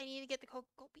 Yes, I need to get the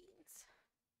cocoa beans.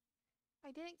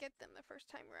 I didn't get them the first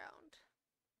time around.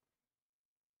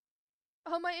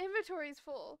 Oh, my inventory's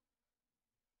full.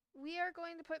 We are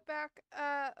going to put back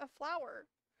a flower.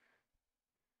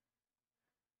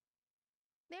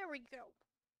 There we go.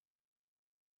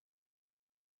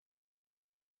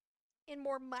 And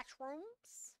more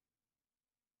mushrooms.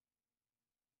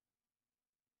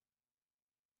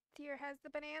 Deer, has the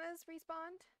bananas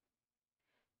respawned?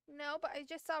 No, but I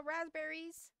just saw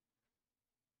raspberries.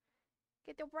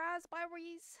 Get the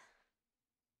raspberries.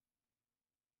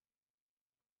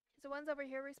 Is the ones over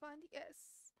here respawned?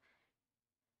 Yes.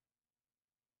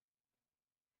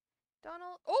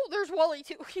 Donald. Oh, there's Wally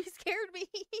too. He scared me.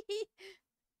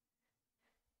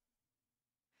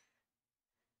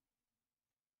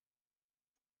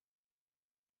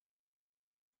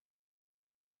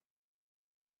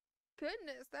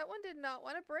 Goodness, that one did not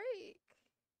want to break.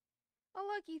 Oh,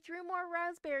 look, he threw more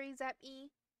raspberries at me.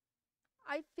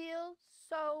 I feel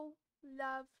so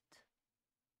loved.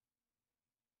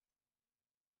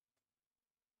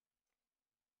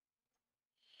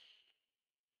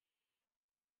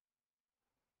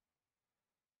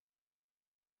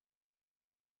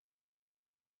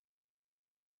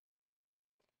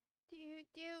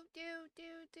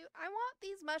 Do. I want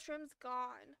these mushrooms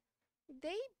gone.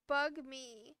 They bug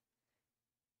me.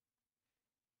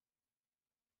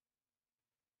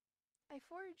 I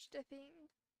forged a thing.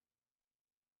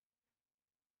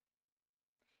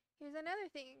 Here's another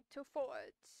thing to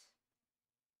forge.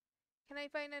 Can I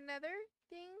find another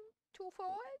thing to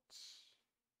forge?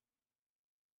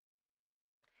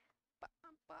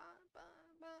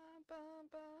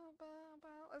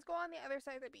 Let's go on the other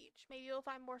side of the beach. Maybe you'll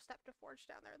find more stuff to forge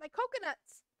down there. Like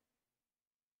coconuts!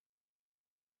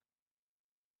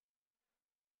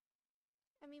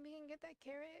 I mean, we can get that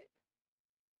carrot.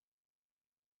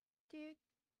 Do,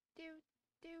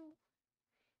 do.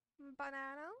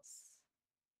 Bananas.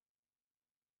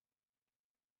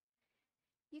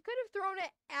 You could have thrown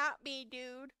it at me,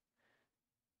 dude.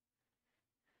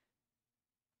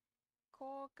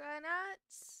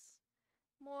 Coconuts.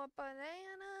 More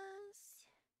bananas.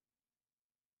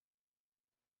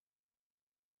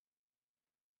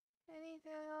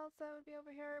 Anything else that would be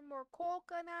over here? More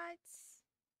coconuts.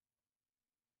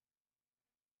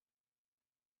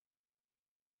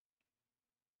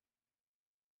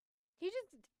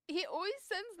 He always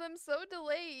sends them so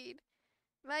delayed.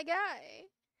 My guy.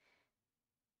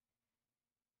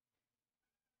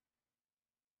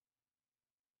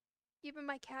 Even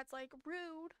my cat's like,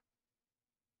 rude.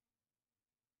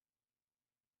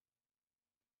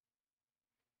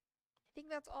 I think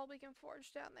that's all we can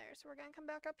forge down there. So we're gonna come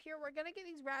back up here. We're gonna get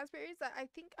these raspberries that I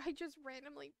think I just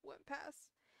randomly went past.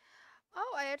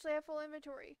 Oh, I actually have full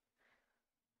inventory.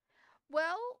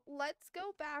 Well, let's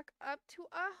go back up to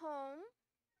our home.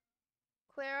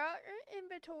 Clear out your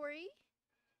inventory.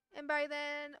 And by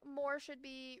then, more should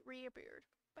be reappeared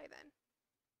by then.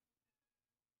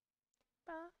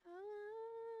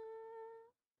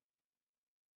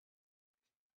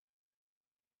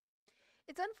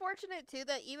 It's unfortunate too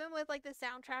that even with like the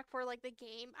soundtrack for like the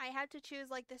game, I had to choose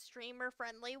like the streamer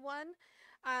friendly one,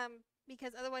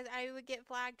 because otherwise I would get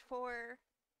flagged for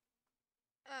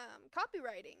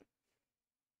copywriting.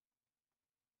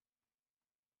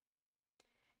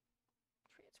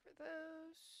 Transfer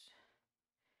those.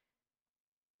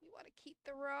 We want to keep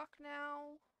the rock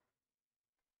now.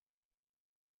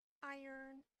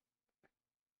 Iron.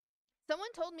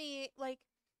 Someone told me, like,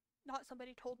 not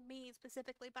somebody told me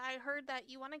specifically, but I heard that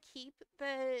you want to keep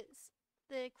the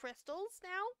crystals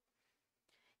now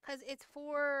because it's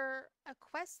for a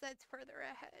quest that's further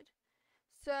ahead.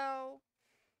 So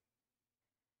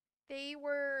they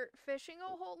were fishing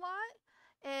a whole lot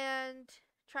and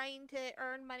trying to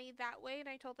earn money that way, and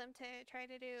I told them to try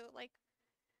to do like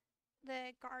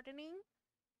the gardening.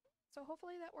 So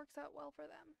hopefully that works out well for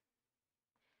them.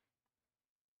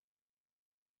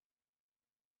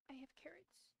 I have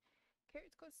carrots.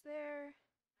 Carrots goes there.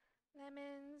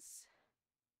 Lemons.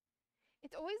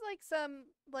 It's always like some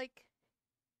like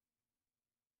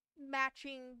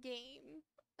matching game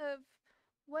of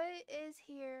what is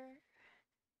here.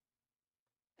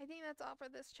 I think that's all for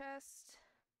this chest.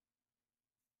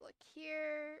 Look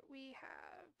here, we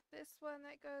have this one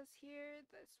that goes here,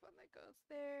 this one that goes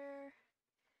there.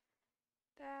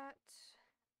 That,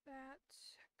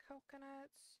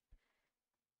 coconuts.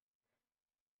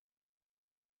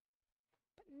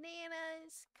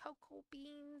 Bananas, cocoa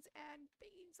beans, and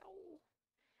basil.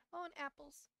 Oh, and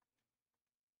apples.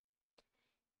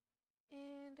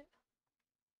 And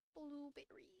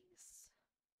blueberries.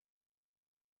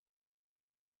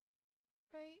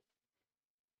 Right?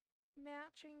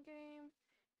 Matching game.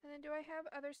 And then do I have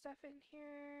other stuff in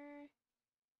here?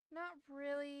 Not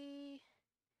really.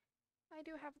 I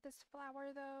do have this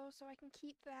flower though, so I can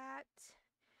keep that.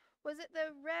 Was it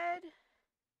the red?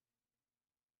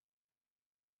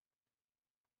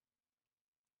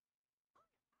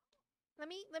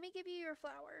 Let me give you your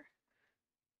flower.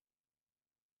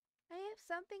 I have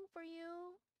something for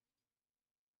you.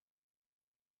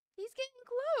 He's getting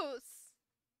close.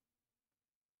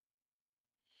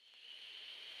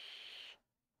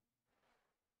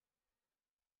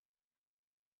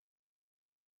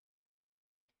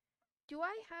 Do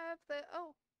I have the...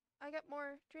 Oh, I got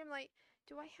more Dreamlight.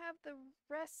 Do I have the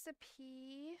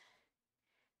recipe?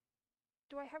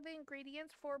 Do I have the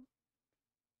ingredients for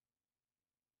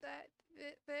that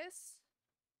this?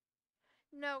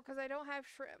 No, because I don't have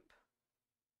shrimp.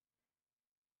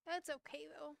 That's okay,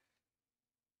 though.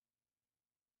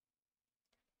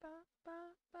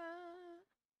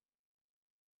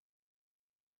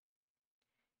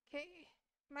 Okay,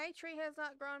 my tree has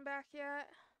not grown back yet.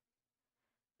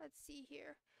 Let's see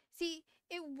here. See,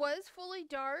 it was fully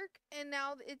dark, and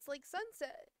now it's like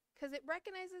sunset, because it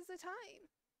recognizes the time.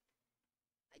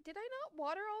 Did I not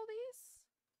water all these?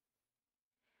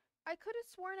 I could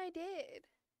have sworn I did.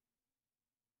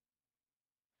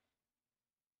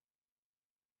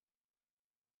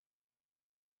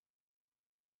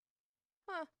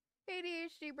 Huh.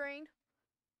 ADHD brain.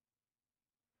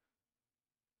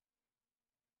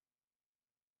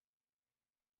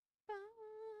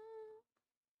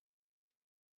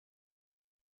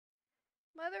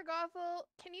 Mother Gothel,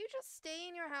 can you just stay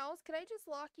in your house? Could I just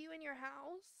lock you in your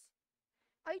house?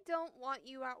 I don't want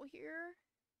you out here.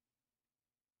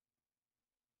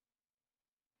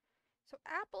 So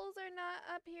apples are not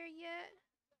up here yet.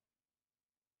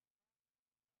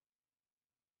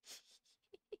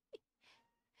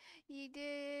 You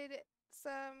did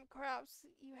some crops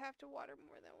you have to water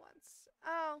more than once.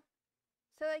 Oh,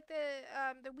 so like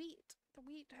the wheat. The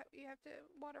wheat you have to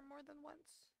water more than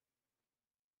once.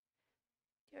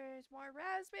 There's more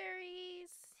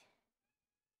raspberries.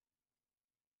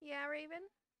 Yeah,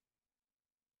 Raven.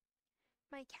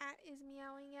 My cat is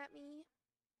meowing at me.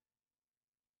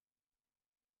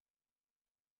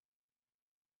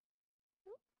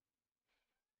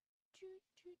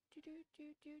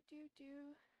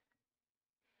 Do.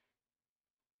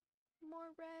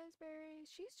 More raspberries.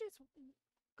 She's just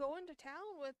going to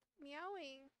town with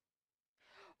meowing.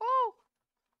 Oh!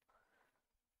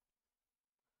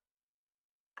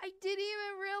 I didn't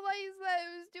even realize that it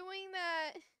was doing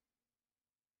that.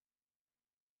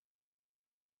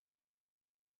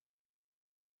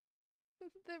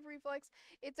 The reflex.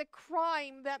 It's a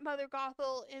crime that Mother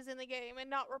Gothel is in the game and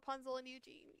not Rapunzel and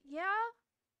Eugene. Yeah,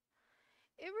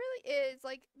 it really is.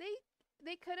 Like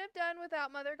they could have done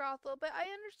without Mother Gothel, but I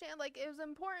understand like it was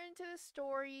important to the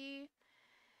story.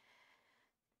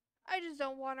 I just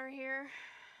don't want her here.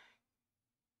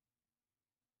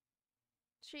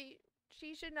 She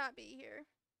should not be here.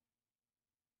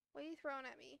 What are you throwing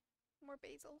at me? More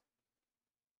basil.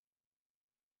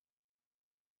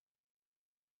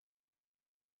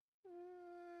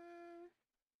 Mm.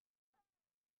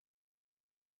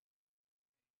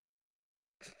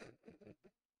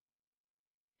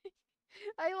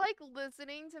 I like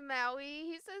listening to Maui.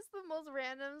 He says the most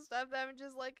random stuff that I'm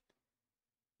just like,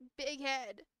 big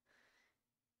head.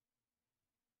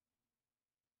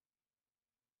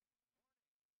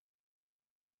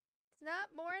 It's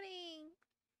not morning.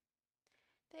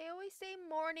 They always say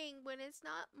morning when it's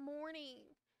not morning.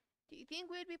 Do you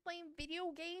think we'd be playing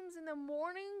video games in the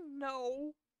morning?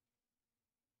 No.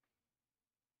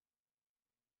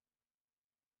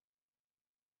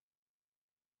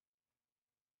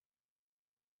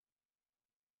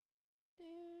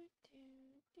 Do, do,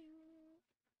 do.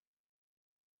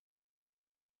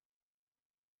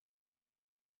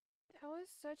 That was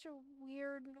such a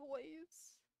weird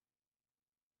noise.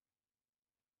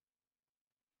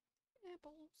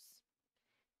 Apples.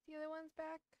 The other one's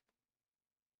back.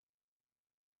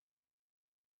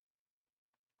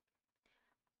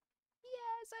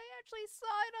 Yes, I actually saw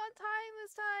it on time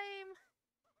this time.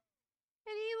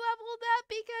 And he leveled up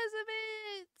because of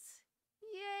it.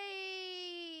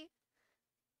 Yay.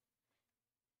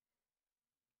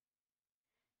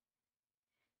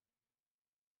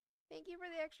 Thank you for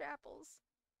the extra apples.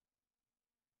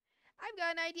 I've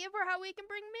got an idea for how we can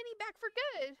bring Minnie back for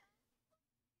good.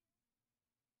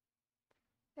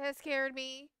 That scared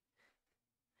me.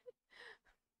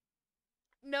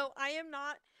 No, I am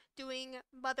not doing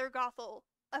Mother Gothel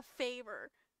a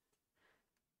favor.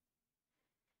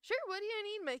 Sure, what do you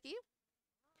need, Mickey?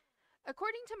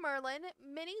 According to Merlin,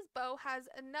 Minnie's bow has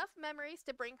enough memories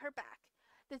to bring her back.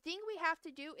 The thing we have to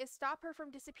do is stop her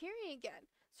from disappearing again.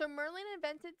 So Merlin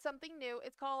invented something new.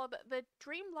 It's called the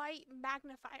Dreamlight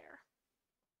magnifier.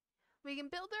 We can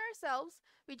build it ourselves.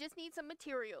 We just need some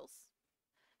materials.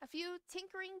 A few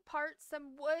tinkering parts,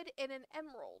 some wood, and an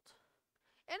emerald.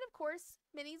 And of course,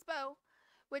 Minnie's bow,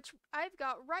 which I've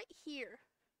got right here.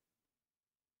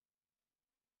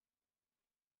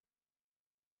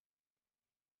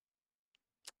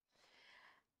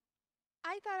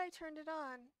 I thought I turned it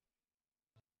on.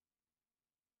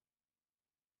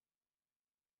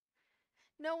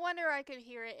 No wonder I could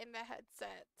hear it in the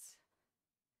headset.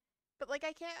 But like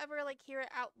I can't ever like hear it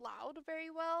out loud very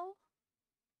well.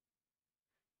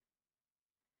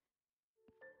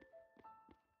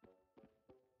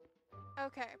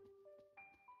 Okay.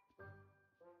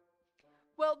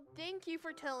 Well, thank you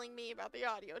for telling me about the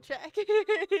audio check.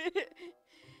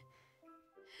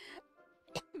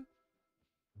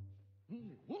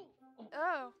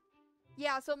 Oh.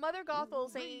 Yeah, so Mother Gothel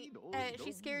saying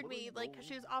she scared me like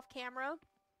she was off camera.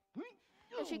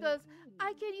 And she goes,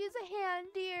 "I could use a hand,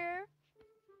 dear."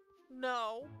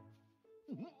 No.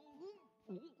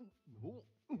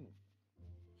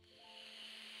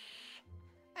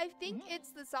 I think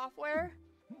it's the software.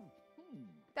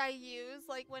 that I use,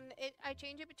 like when I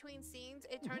change it between scenes,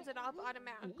 it turns it off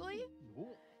automatically.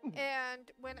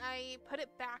 And when I put it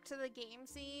back to the game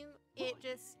scene, it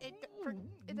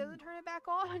doesn't turn it back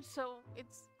on, so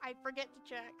I forget to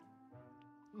check.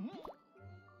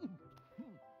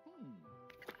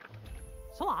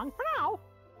 So long for now.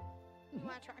 We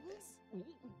want to track this.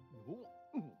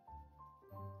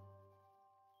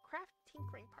 Craft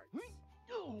tinkering parts.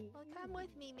 Well, come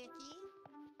with me, Mickey.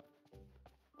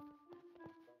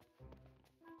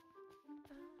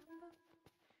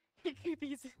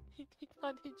 These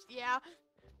unhinged, yeah.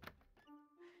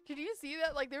 Did you see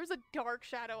that? Like, there was a dark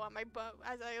shadow on my butt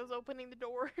as I was opening the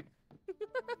door.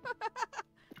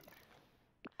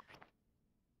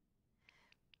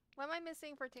 What am I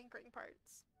missing for tinkering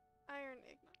parts? Iron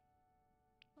Igna.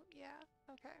 Oh, yeah,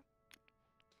 okay.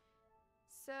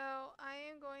 So, I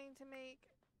am going to make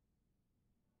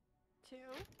 2.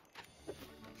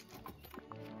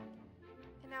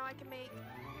 And now I can make...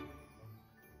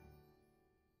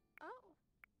 Oh.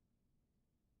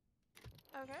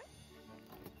 Okay.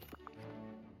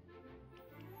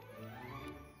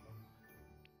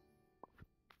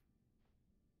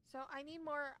 So I need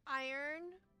more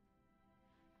iron.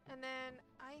 And then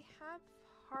I have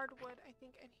hardwood, I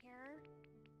think, in here.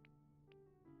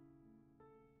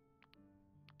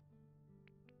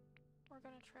 We're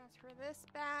gonna transfer this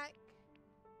back.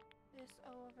 This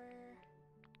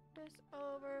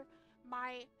over.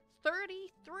 My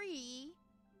 33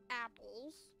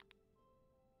 apples.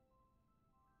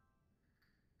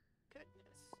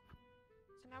 Goodness.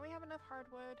 So now we have enough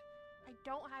hardwood. I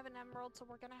don't have an emerald, so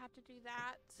we're gonna have to do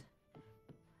that.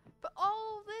 But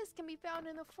all of this can be found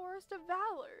in the Forest of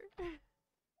Valor.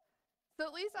 So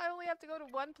at least I only have to go to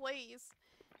one place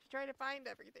to try to find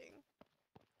everything.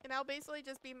 And I'll basically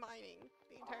just be mining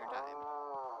the entire time.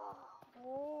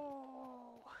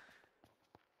 Oh.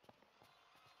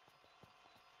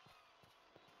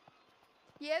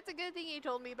 Yeah, it's a good thing you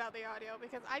told me about the audio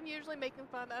because I'm usually making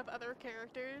fun of other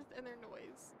characters and their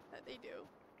noise that they do.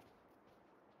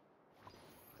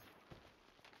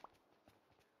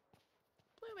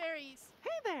 Blueberries.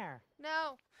 Hey there.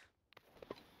 No.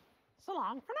 So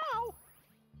long for now.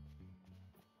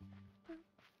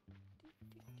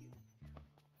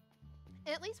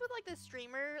 And at least with like the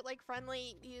streamer, like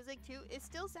friendly music too, it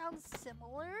still sounds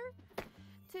similar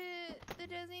to the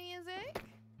Disney music.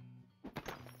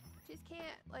 Just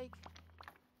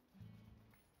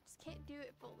can't do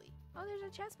it fully. Oh, there's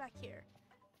a chest back here.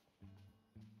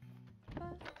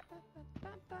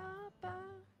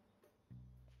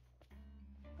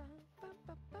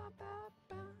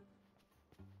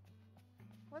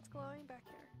 What's glowing back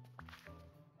here?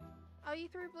 Oh, you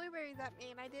threw blueberries at me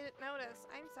and I didn't notice.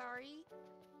 I'm sorry.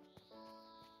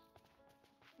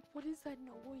 What is that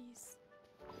noise?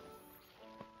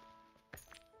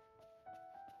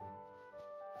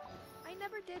 I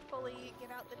never did fully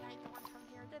get out the night thorns from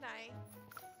here, did I?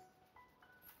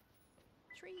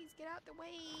 Trees, get out the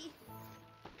way!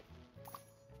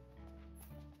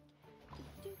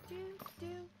 Do do do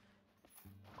do.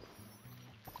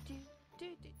 Do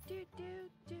do do do do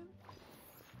do.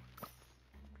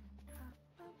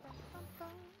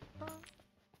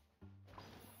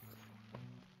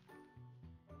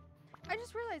 I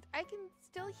just realized I can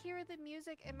still hear the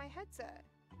music in my headset.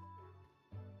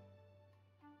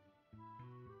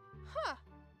 Huh.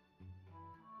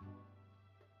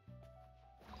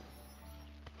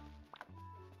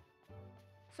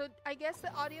 So I guess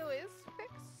the audio is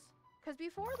fixed? Because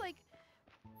before, like,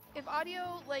 if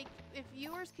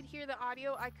viewers could hear the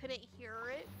audio, I couldn't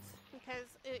hear it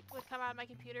because it would come out of my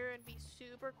computer and be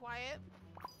super quiet.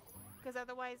 Because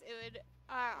otherwise it would,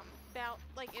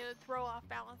 it would throw off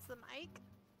balance the mic.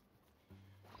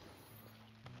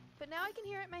 But now I can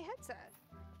hear it in my headset.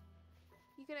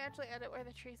 You can actually edit where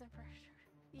the trees are first.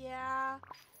 Yeah.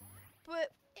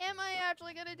 But am I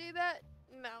actually gonna do that?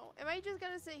 No. Am I just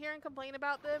gonna sit here and complain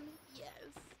about them?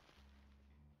 Yes.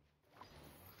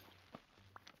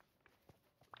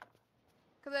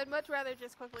 Because I'd much rather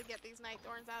just quickly get these night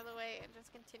thorns out of the way and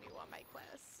just continue on my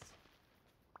quest.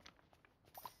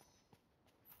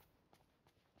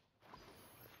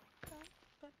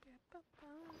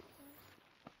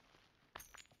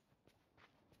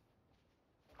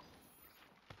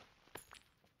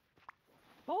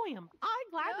 Boy, am I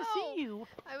glad to see you.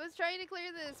 I was trying to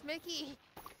clear this, Mickey.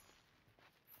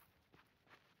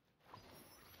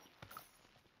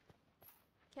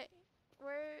 Okay,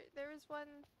 there was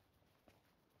one.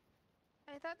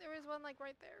 I thought there was one like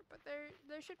right there, but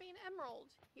there should be an emerald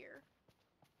here.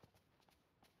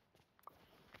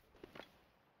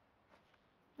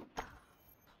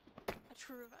 A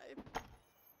true vibe.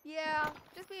 Yeah,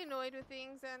 just be annoyed with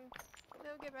things and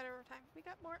they'll get better over time. We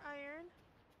got more iron.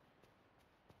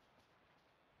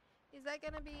 Is that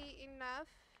gonna be enough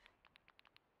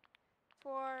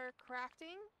for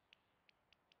crafting?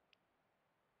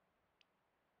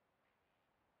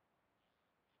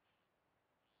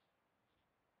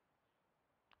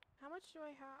 How much do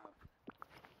I have?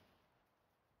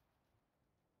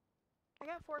 I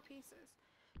got 4 pieces.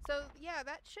 So, yeah,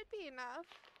 that should be enough.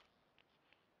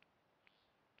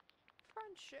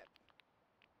 Friendship.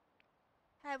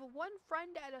 Have one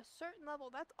friend at a certain level.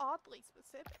 That's oddly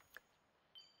specific.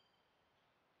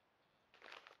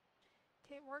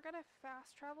 Okay, we're gonna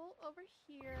fast travel over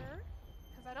here.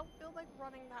 Because I don't feel like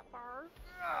running that far.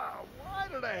 Ah, why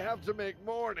did I have to make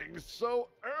mornings so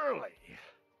early?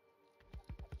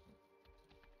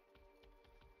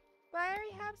 But I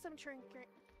already have some tinkering.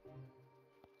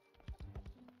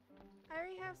 I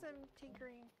already have some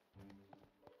tinkering.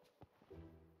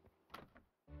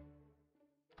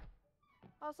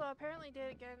 Also, apparently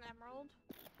did get an emerald.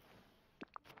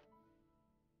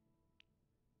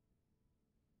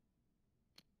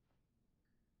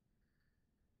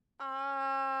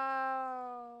 Oh.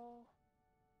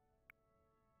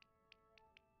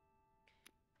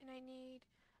 And I need...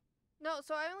 No,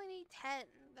 so I only need 10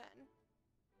 then.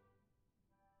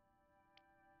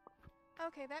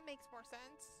 Okay, that makes more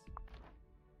sense.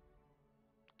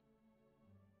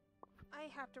 I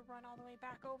have to run all the way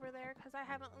back over there because I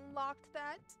haven't unlocked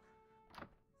that.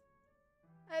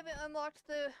 I haven't unlocked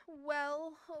the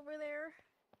well over there.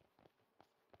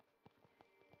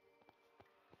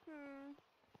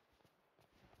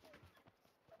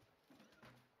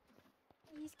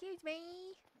 Excuse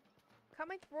me.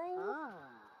 Coming through.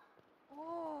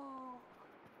 Oh.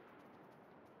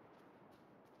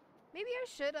 Maybe I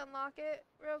should unlock it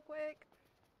real quick.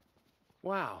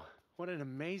 Wow, what an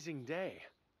amazing day.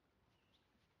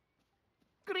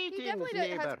 He Greetings, definitely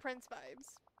neighbor. has Prince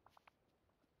vibes.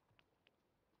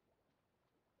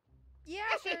 Yeah,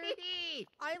 sure.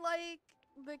 I like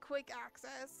the quick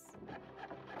access.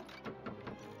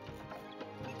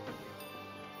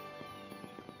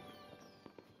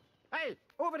 Hey,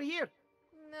 over here.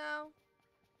 No.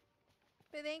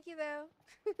 But thank you, though.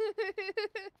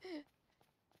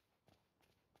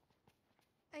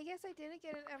 I guess I didn't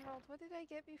get an emerald. What did I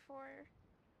get before?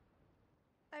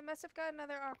 I must have got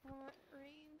another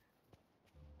aquamarine.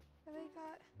 But I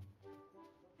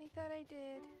thought I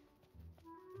did.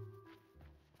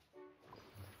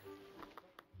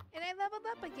 And I leveled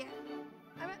up again.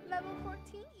 I'm at level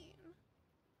 14.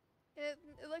 It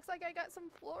looks like I got some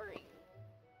flooring.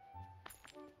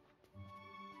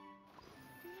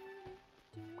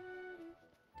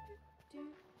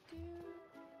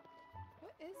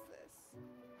 What is this?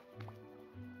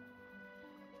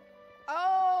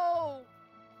 Oh!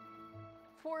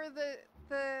 For the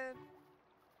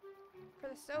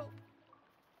soap.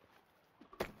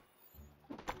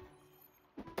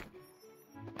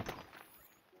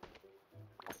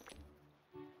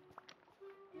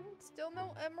 Still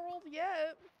no emerald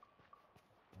yet.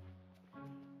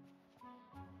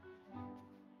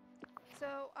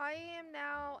 So I am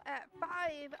now at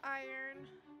 5 iron.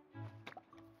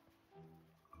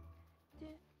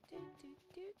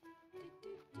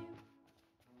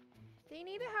 They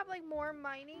need to have like more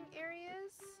mining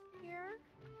areas here.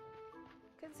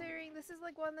 Considering this is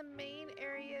like one of the main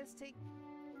areas to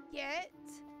get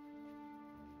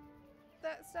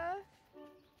that stuff.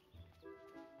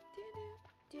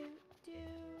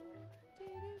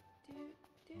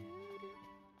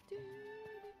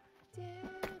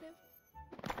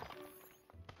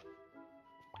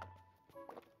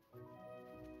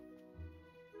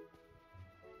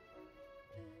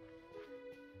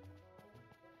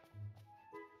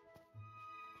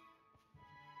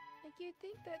 Like you'd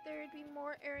think that there would be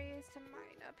more areas to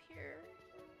mine up here.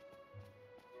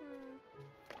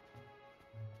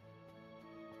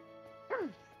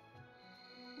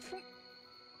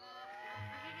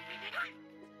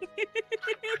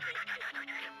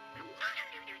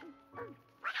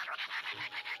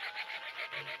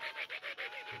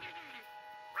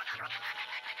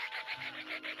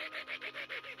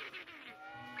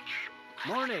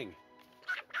 Morning.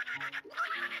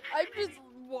 I'm just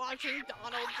watching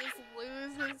Donald just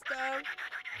lose his stuff.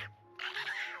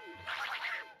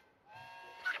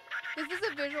 This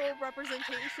is a visual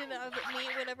representation of me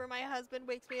whenever my husband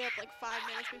wakes me up like 5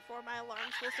 minutes before my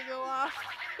alarm's supposed to go off.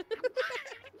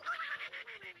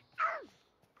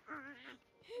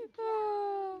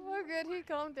 Oh, good, he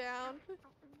calmed down.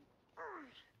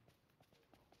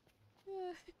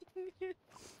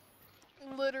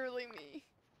 Literally me.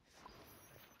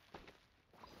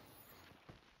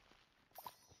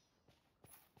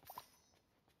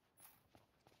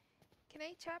 Can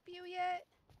I tap you yet?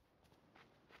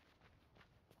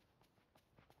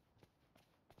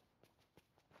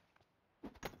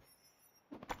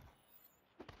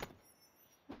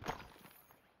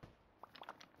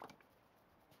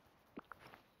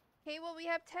 Okay, well we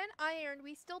have 10 iron.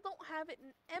 We still don't have an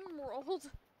emerald.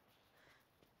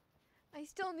 I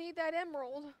still need that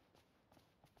emerald.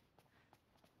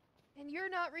 And you're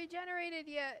not regenerated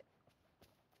yet.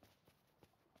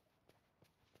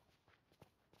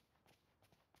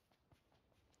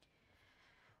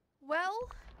 Well,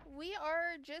 we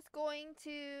are just going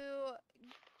to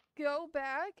go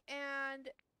back and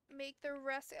make the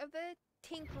rest of the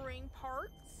tinkering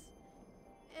parts.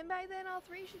 And by then all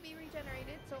 3 should be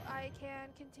regenerated so I can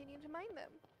continue to mine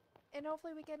them. And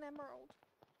hopefully we get an emerald.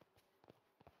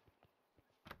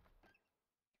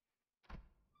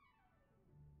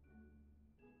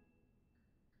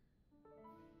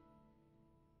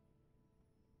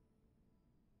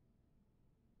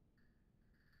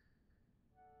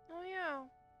 Oh yeah.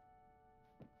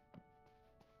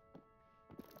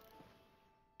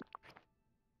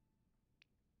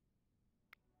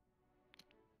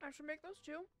 I should make those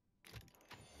too.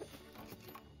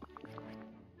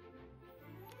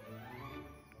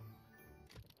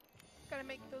 Gotta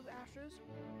make those ashes.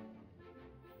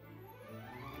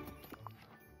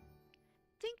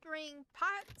 Tinkering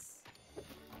pots.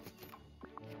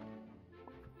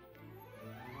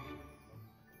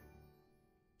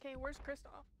 Okay, where's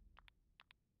Kristoff?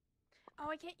 Oh,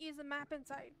 I can't use the map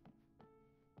inside.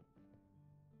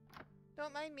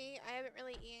 Don't mind me, I haven't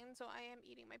really eaten, so I am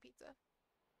eating my pizza.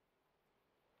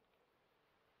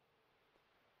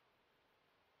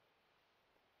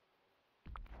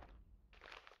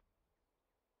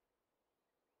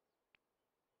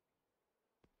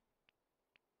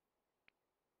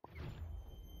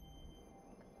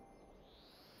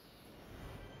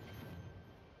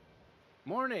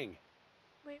 Morning.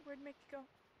 Wait, where'd Mickey go?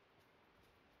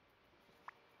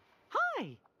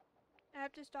 Hi. I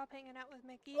have to stop hanging out with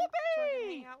Mickey so I can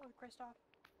hang out with Kristoff.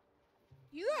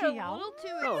 You got a Ciao. little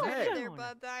too Oh, excited hey. there,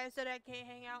 bud, that I said I can't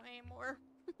hang out anymore.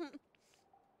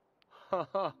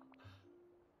 Haha.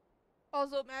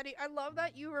 Also, Maddie, I love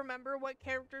that you remember what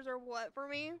characters are what for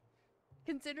me,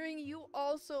 considering you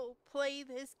also play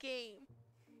this game.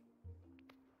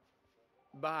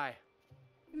 Bye.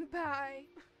 Bye.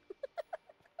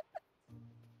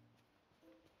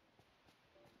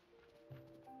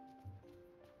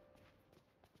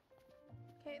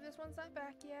 Okay, this one's not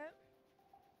back yet.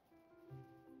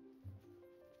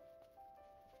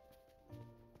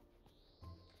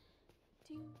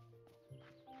 Do.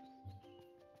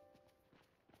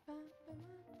 Ba, ba, ba,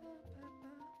 ba,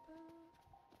 ba, ba.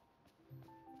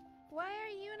 Why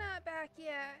are you not back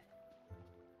yet?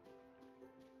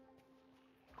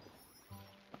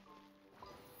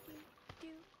 Do,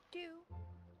 do, do.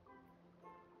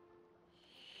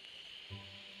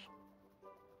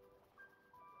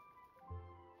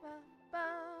 Ba, ba.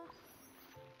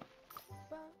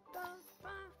 Ba, ba,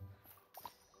 ba.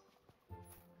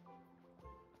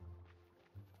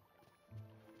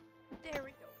 There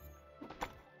we go.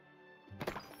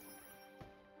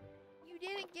 You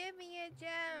didn't give me a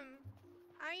gem.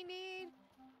 I need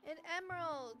an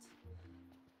emerald.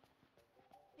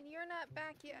 And you're not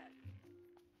back yet.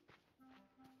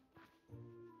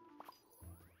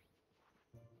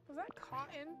 Was that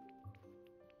cotton?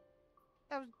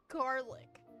 That was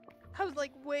garlic. I was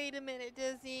like, wait a minute,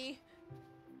 Disney.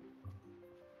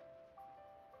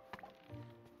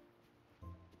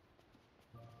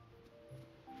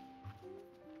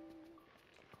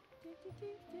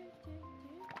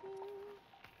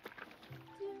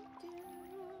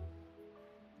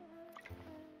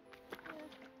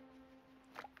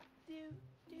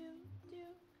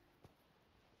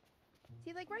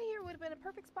 See, like right here would have been a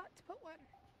perfect spot to put one.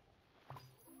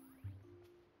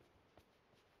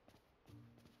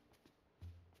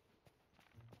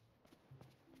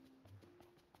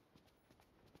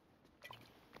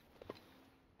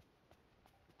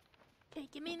 Okay,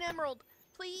 give me an emerald,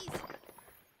 please.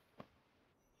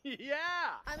 Yeah.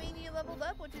 I mean, you leveled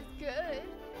up, which is good.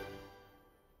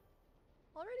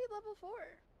 Already level 4.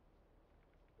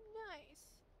 Nice.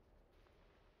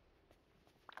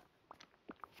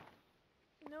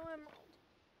 No emerald.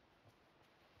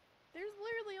 There's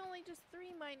literally only just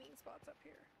 3 mining spots up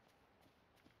here.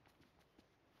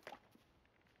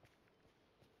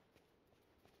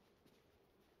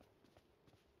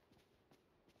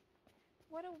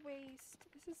 What a waste.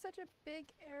 This is such a big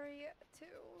area, too.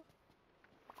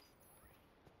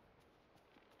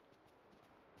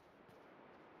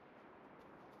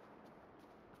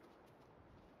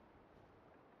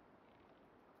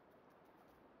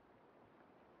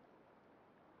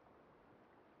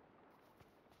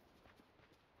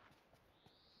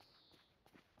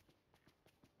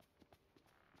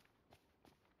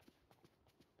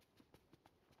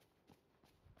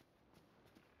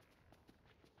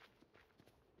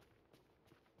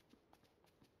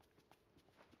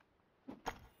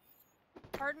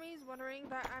 Part of me is wondering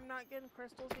that I'm not getting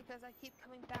crystals because I keep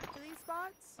coming back to these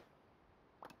spots.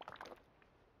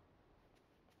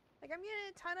 Like, I'm getting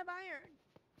a ton of iron.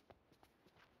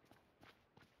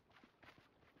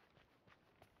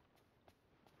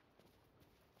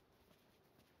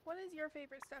 What is your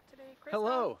favorite stuff today, Krista?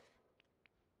 Hello.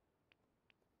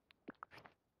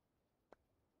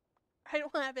 I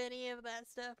don't have any of that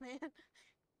stuff, man.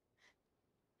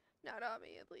 Not on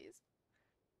me, at least.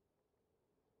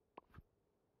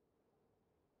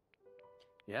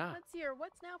 Yeah. Let's hear,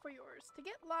 what's now for yours? To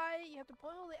get light, you have to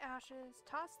boil the ashes,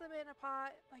 toss them in a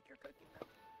pot like you're cooking them.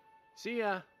 See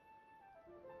ya.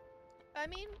 I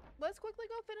mean, let's quickly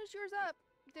go finish yours up,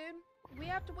 dude. We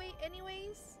have to wait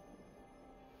anyways.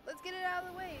 Let's get it out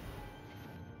of the way.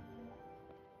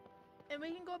 And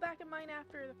we can go back and mine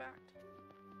after the fact.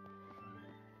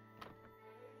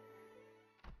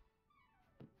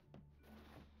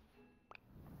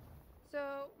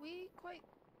 So, we quite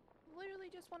literally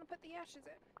just want to put the ashes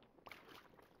in.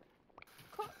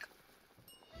 Cook.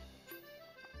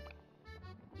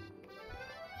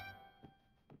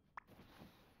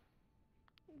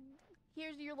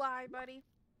 Here's your lie, buddy.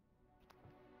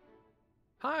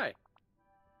 Hi.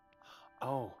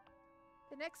 Oh.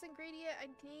 The next ingredient I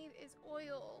need is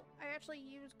oil. I actually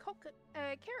use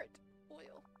carrot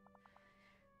oil.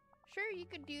 Sure, you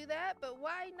could do that, but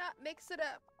why not mix it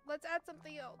up? Let's add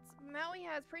something else. Maui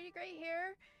has pretty great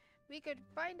hair. We could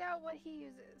find out what he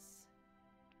uses.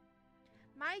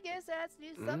 My guess it has to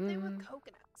do something with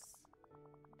coconuts.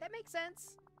 That makes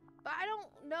sense. But I don't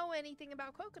know anything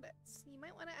about coconuts. You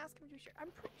might want to ask him to be sure.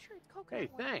 I'm pretty sure it's coconut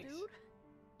oil, Thanks. dude.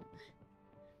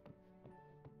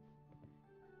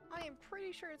 I am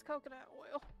pretty sure it's coconut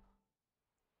oil.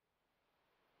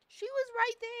 She was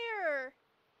right there.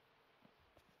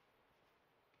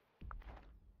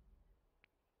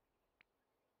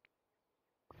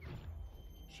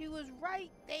 She was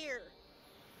right there.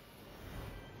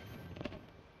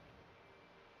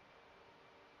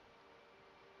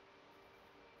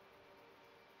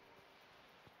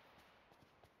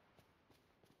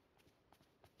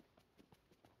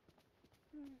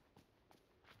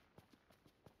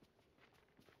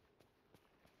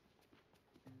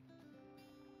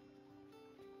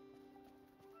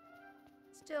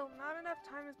 Still, not enough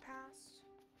time has passed.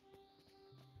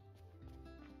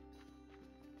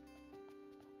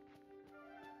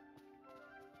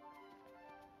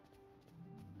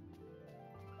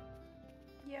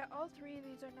 Yeah, all three of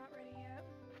these are not ready yet.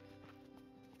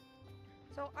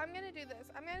 So I'm gonna do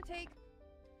this. I'm gonna take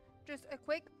just a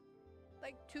quick,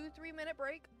 like 2-3 minute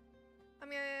break. I'm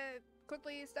gonna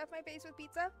quickly stuff my face with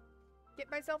pizza,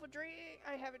 get myself a drink.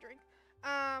 I have a drink.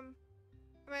 I'm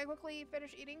gonna quickly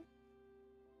finish eating.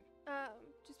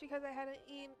 Just because I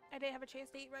didn't have a chance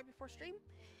to eat right before stream,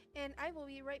 and I will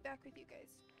be right back with you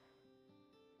guys.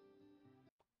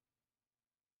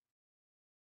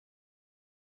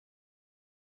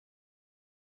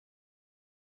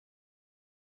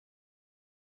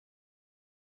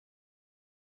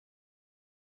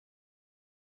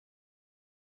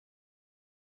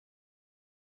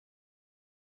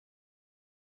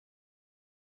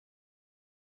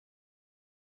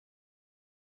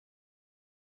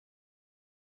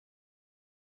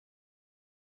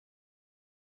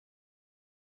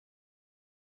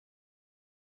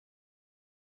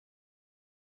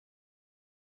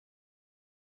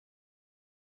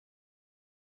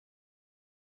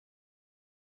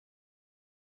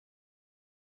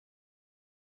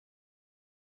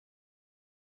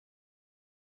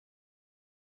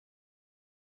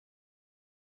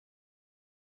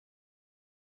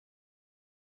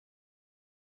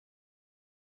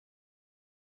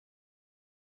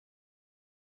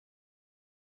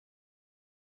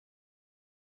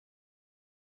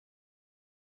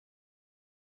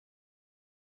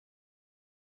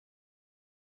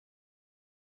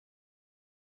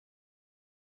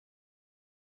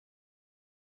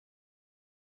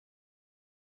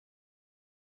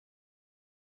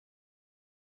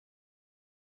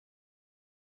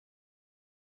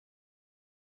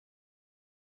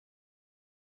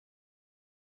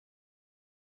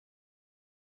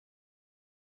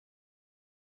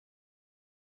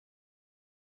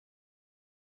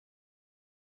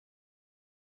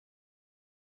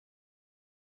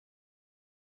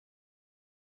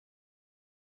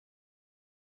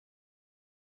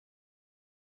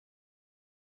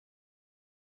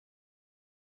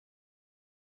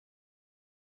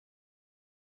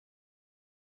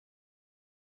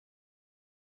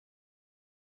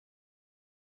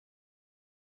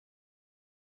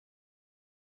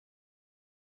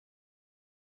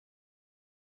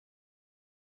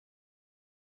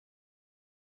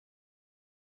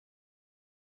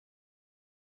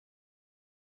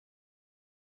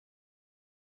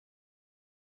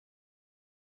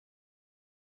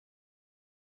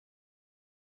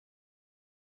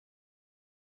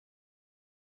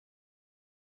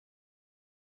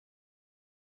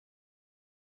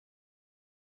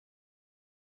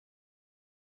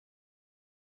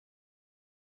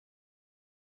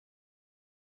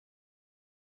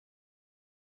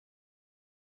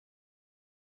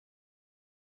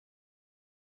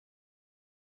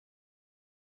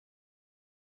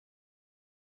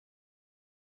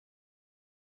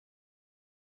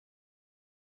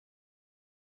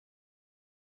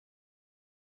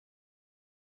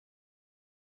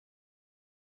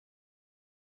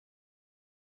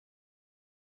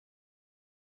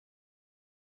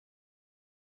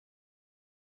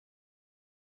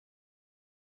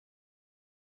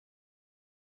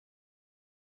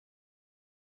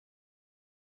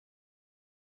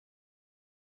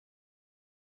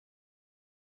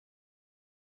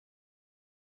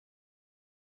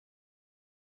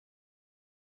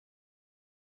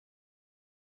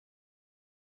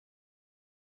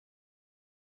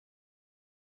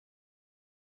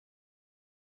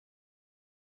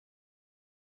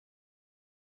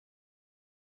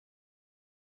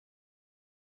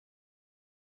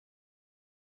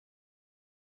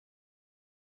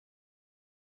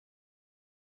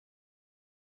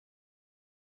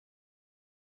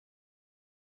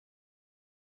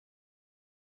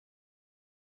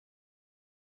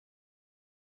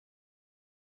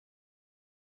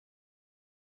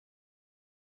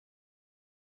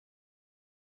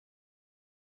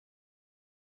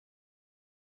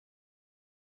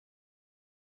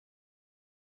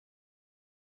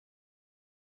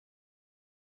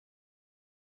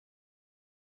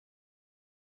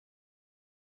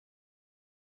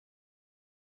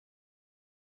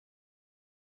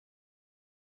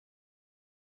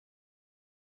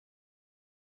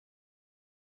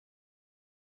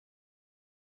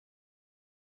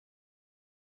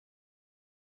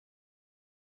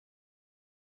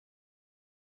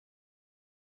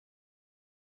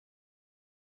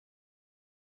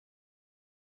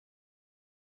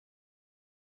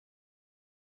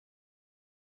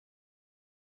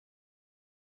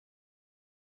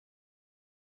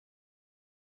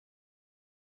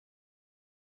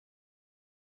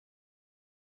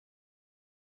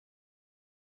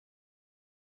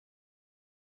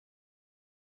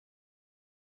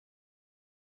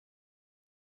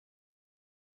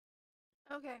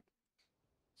 Okay.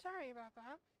 Sorry about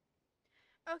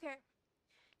that. Okay.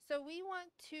 So we want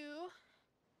to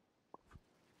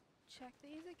check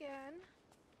these again.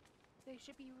 They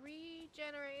should be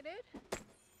regenerated.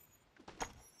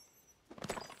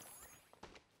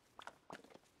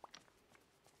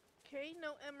 Okay,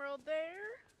 no emerald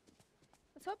there.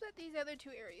 Let's hope that these other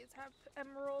two areas have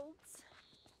emeralds.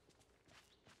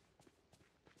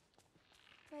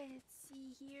 Let's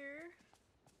see here.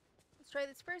 Let's try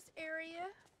this first area.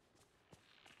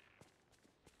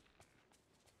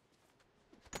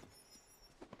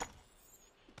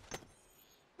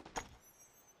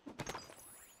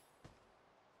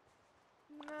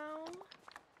 No.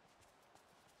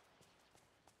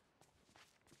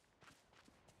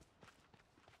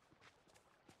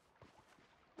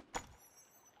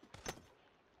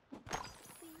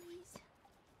 Please.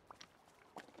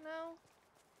 No.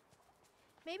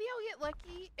 Maybe I'll get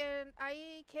lucky and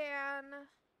I can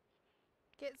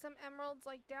get some emeralds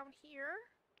like down here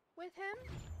with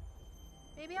him.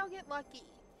 Maybe I'll get lucky.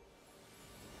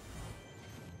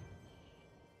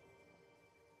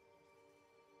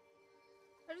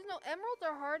 I just know emeralds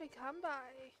are hard to come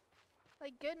by.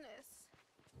 Like goodness.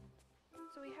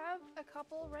 So we have a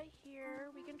couple right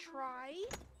here we can try.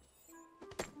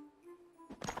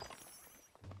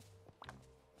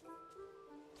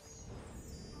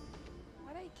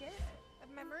 What'd I get?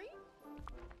 A memory?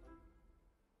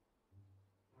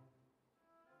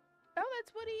 Oh,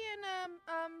 that's Woody and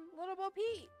Little Bo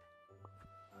Peep.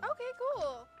 Okay,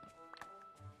 cool.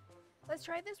 Let's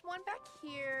try this one back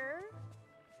here.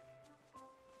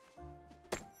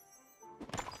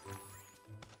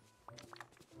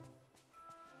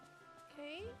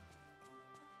 Okay.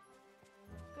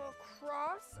 Go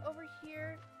across over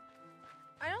here.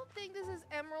 I don't think this is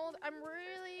emerald. I'm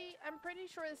pretty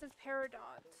sure this is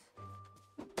peridot.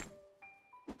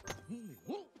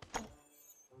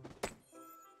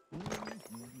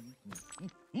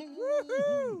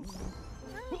 Woohoo!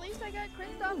 Well, at least I got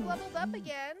Kristoff leveled up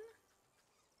again.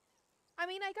 I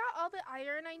mean, I got all the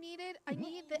iron I needed. I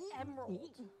need the emerald.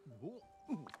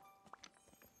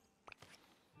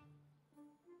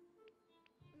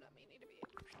 Not meaning to be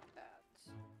that.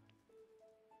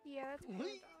 Yeah, that's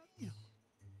peridot.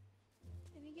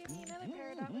 And he gave me another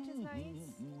peridot, which is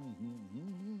nice.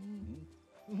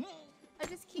 I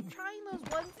just keep trying those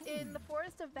ones in the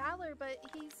Forest of Valor, but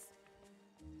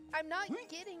I'm not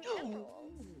getting emeralds.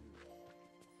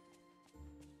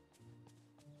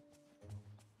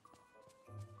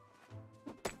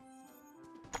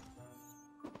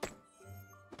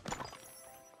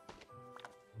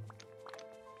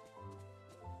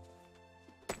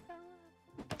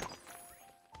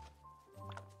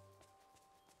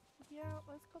 Yeah,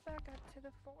 let's go back up to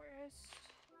the forest.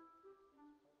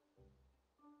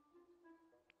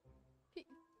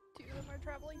 Two of them are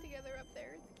traveling together up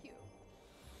there. It's cute.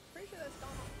 Pretty sure that's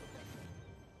Donald.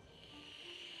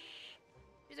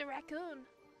 There's a raccoon.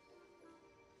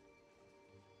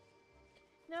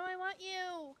 No, I want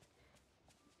you.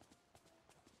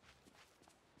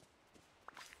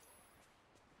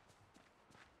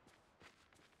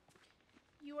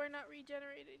 You are not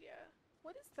regenerated yet.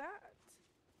 What is that?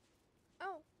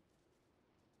 Oh.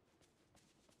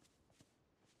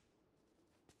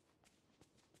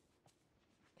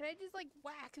 Can I just like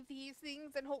whack these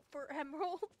things and hope for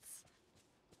emeralds?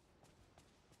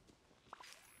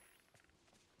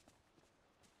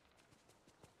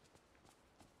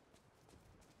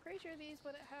 Pretty sure these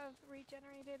wouldn't have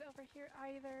regenerated over here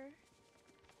either.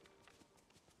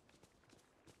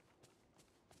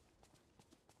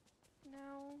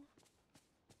 No.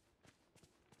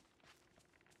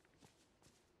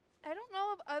 I don't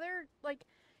know of other like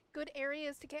good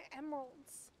areas to get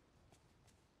emeralds.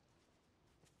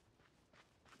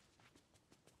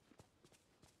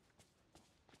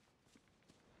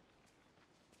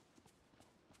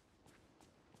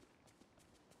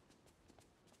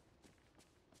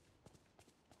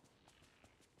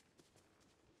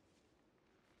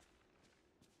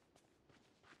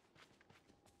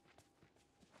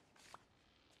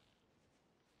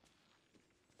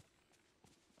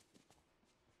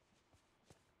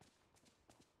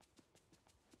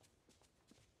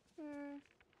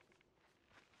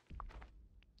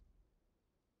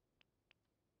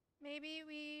 Maybe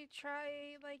we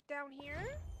try like down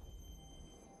here?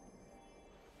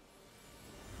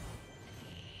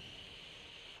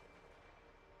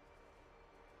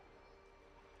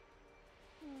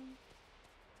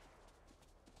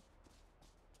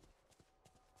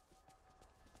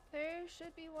 There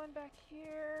should be one back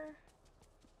here.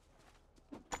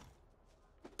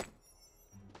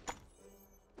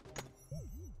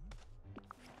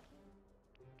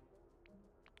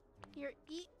 Here,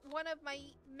 eat one of my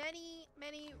many,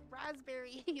 many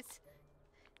raspberries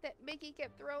that Mickey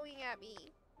kept throwing at me.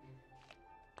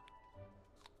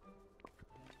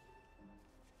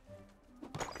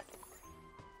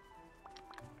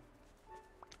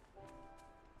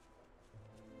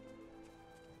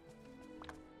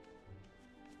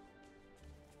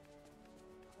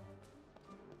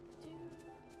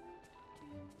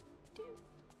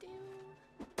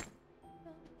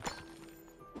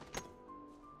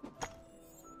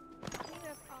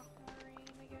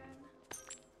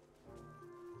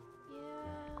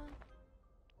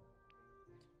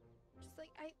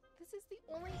 This is the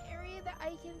only area that I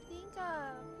can think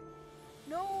of.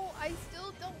 No, I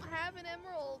still don't have an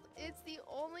emerald. It's the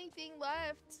only thing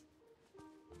left.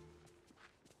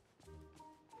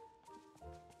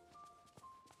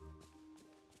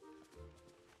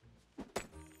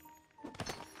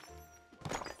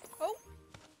 Oh.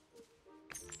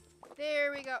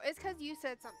 There we go. It's because you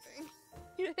said something.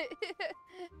 He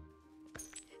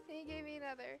gave me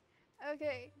another.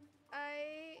 Okay.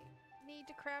 I need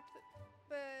to craft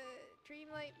the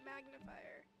Dreamlight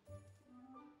magnifier.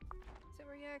 So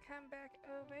we're gonna come back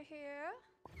over here.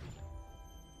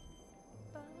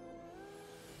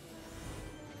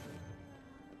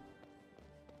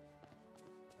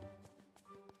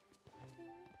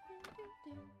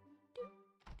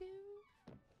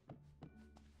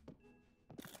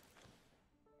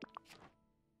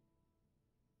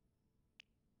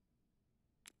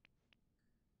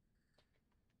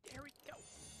 There we go.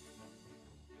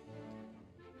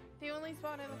 They only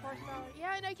spawn in the forest valley.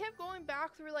 Yeah, and I kept going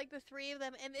back through like the 3 of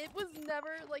them, and it was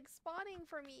never like spawning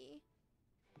for me.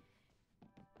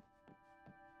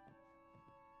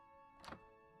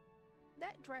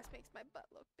 That dress makes my butt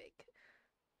look big.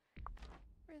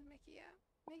 Where's Mickey at?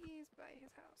 Mickey's by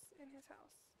his house, in his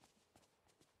house.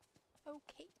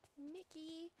 Okay,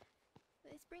 Mickey,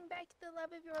 let's bring back the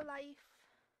love of your life.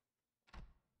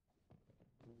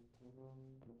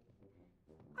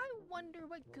 I wonder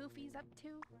what Goofy's up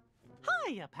to.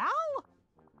 Hiya, pal.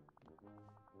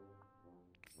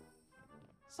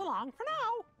 So long for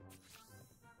now.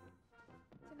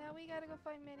 So now we gotta go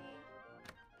find Minnie.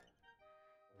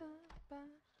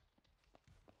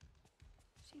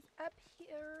 She's up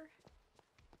here.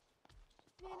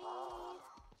 Minnie.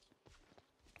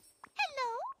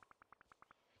 Hello?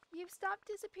 You've stopped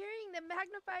disappearing. The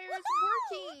magnifier is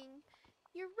working.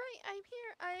 You're right. I'm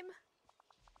here.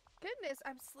 Goodness,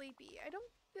 I'm sleepy. I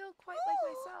don't feel quite like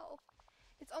myself.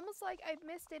 It's almost like I've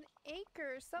missed an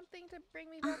anchor, something to bring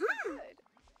me back to good.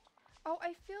 Oh,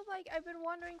 I feel like I've been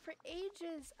wandering for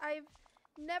ages. I've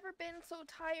never been so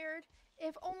tired.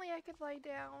 If only I could lie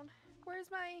down.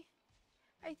 Where's my...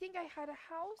 I think I had a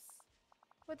house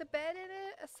with a bed in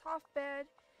it, a soft bed.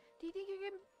 Do you think you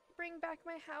can bring back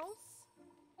my house?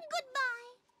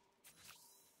 Goodbye.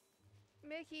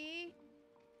 Mickey?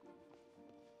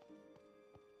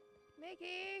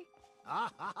 Mickey? Ah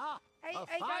ha ha!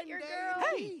 I got your girl.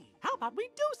 Hey, how about we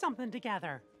do something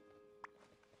together?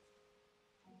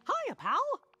 Hiya, pal.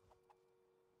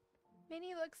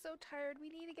 Minnie looks so tired. We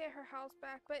need to get her house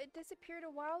back, but it disappeared a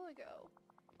while ago.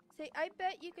 Say, I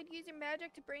bet you could use your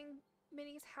magic to bring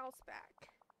Minnie's house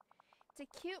back. It's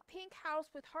a cute pink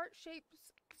house with heart shapes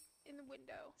in the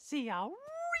window. See ya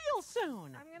real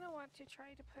soon. I'm gonna want to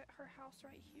try to put her house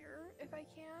right here, if I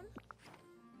can.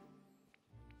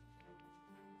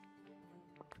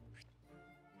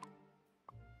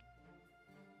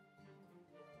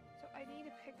 So I need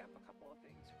to pick up a couple of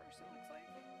things first, it looks like.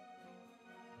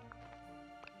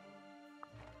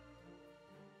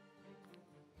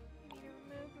 I need to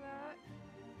remove that.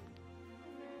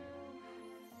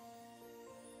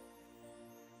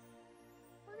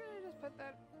 We're gonna just put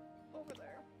that over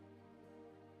there.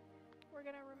 We're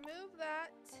gonna remove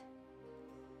that.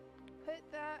 Put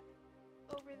that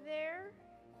over there.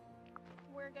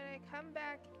 We're gonna come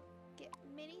back, get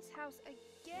Minnie's house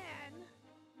again.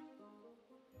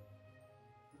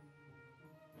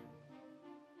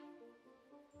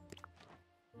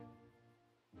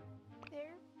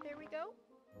 There we go.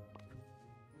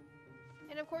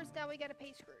 And of course now we gotta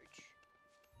pay Scrooge.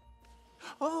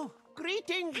 Oh,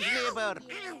 greetings, neighbor.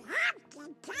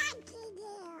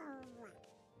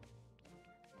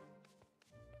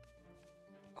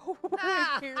 Oh, we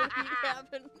barely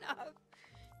have enough.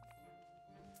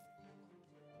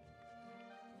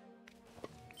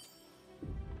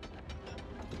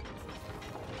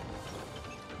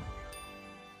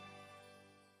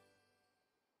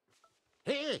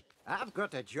 Hey, I've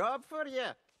got a job for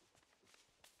you.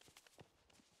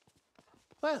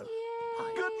 Well,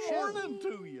 good morning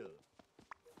to you.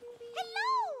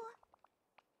 Hello.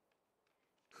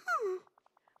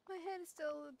 My head is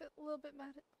still a little bit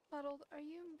muddled. Are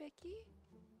you Mickey?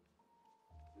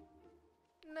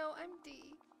 No, I'm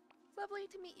Dee. It's lovely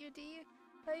to meet you, Dee.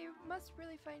 But you must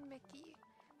really find Mickey.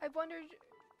 I've wondered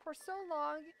for so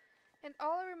long, and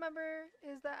all I remember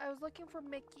is that I was looking for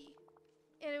Mickey.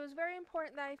 And it was very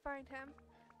important that I find him.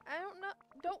 I don't know.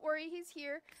 Don't worry, he's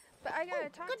here. But I gotta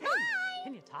talk to him.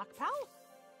 Can you talk, pal?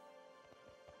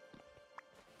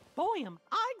 Boy, am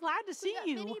I glad to see We got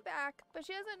you. Minnie back, but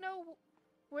she doesn't know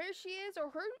where she is or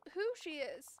who she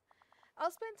is.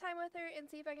 I'll spend time with her and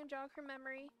see if I can jog her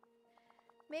memory.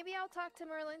 Maybe I'll talk to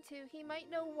Merlin too. He might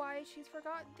know why she's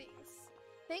forgotten things.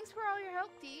 Thanks for all your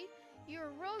help, Dee. You're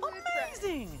a real good friend.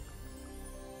 Amazing!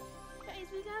 Guys,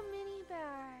 we got Minnie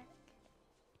back.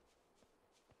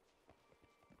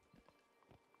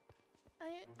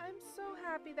 I'm so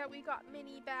happy that we got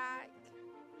Minnie back.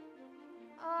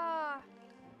 Ah.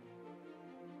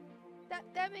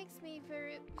 That makes me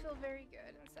feel very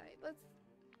good inside. Let's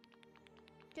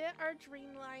get our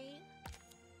Dreamlight.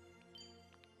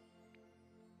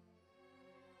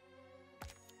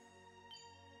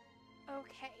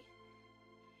 Okay.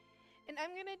 And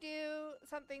I'm gonna do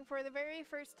something for the very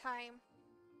first time.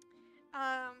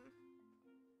 I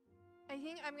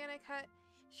think I'm gonna cut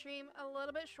stream a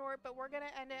little bit short, but we're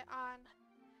gonna end it on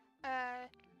a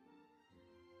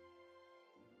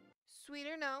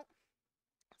sweeter note.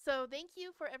 So thank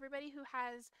you for everybody who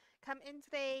has come in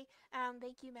today.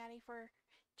 Thank you, Maddie, for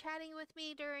chatting with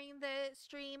me during the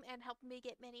stream and helping me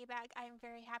get Minnie back. I'm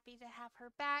very happy to have her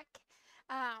back.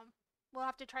 We'll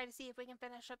have to try to see if we can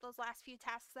finish up those last few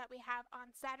tasks that we have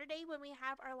on Saturday when we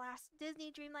have our last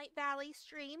Disney Dreamlight Valley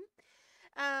stream.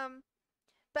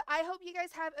 But I hope you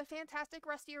guys have a fantastic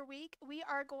rest of your week. We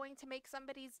are going to make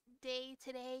somebody's day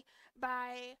today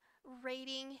by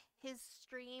rating his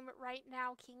stream. Right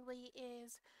now, Kingly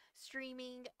is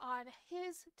streaming on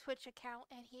his Twitch account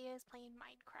and he is playing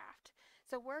Minecraft.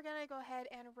 So we're going to go ahead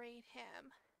and raid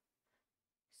him.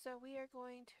 So we are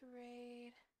going to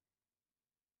raid...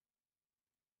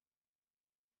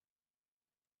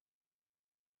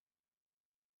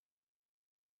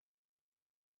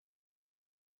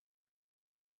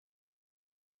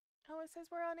 Oh, it says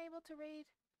we're unable to raid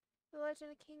the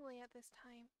Legend of Kingly at this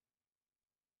time.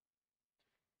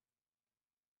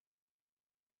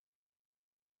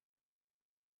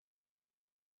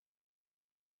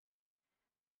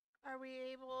 Are we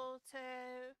able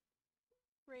to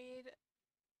raid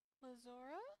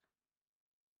Lazora?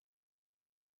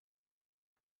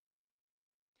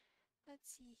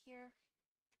 Let's see here.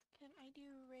 Can I do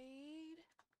raid?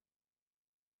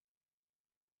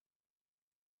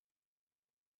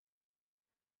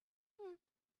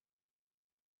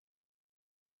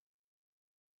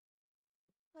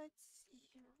 Let's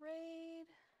see. Raid.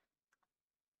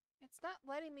 It's not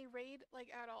letting me raid like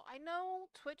at all. I know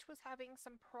Twitch was having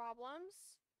some problems.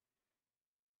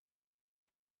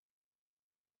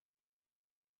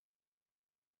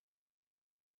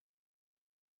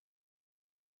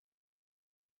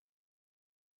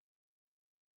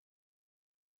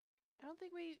 I don't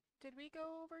think did we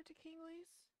go over to Kingly's?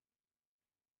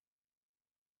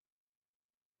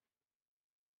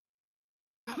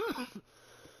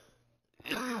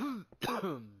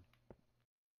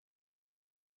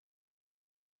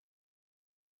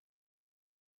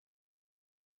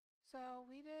 So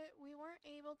we weren't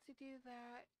able to do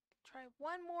that. Try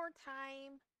one more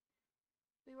time.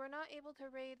 We were not able to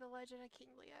raid the Legend of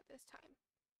Kingly at this time.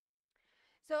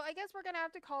 So I guess we're gonna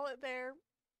have to call it there.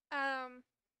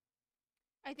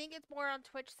 I think it's more on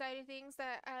Twitch side of things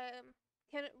that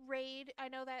can raid. I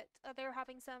know that they're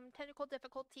having some technical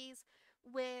difficulties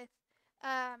with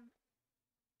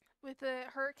the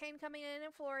hurricane coming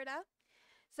in Florida.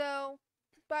 So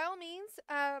by all means,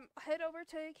 head over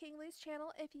to Kingly's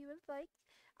channel if you would like.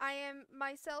 I am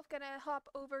myself gonna hop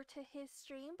over to his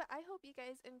stream, but I hope you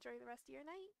guys enjoy the rest of your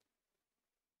night.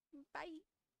 Bye.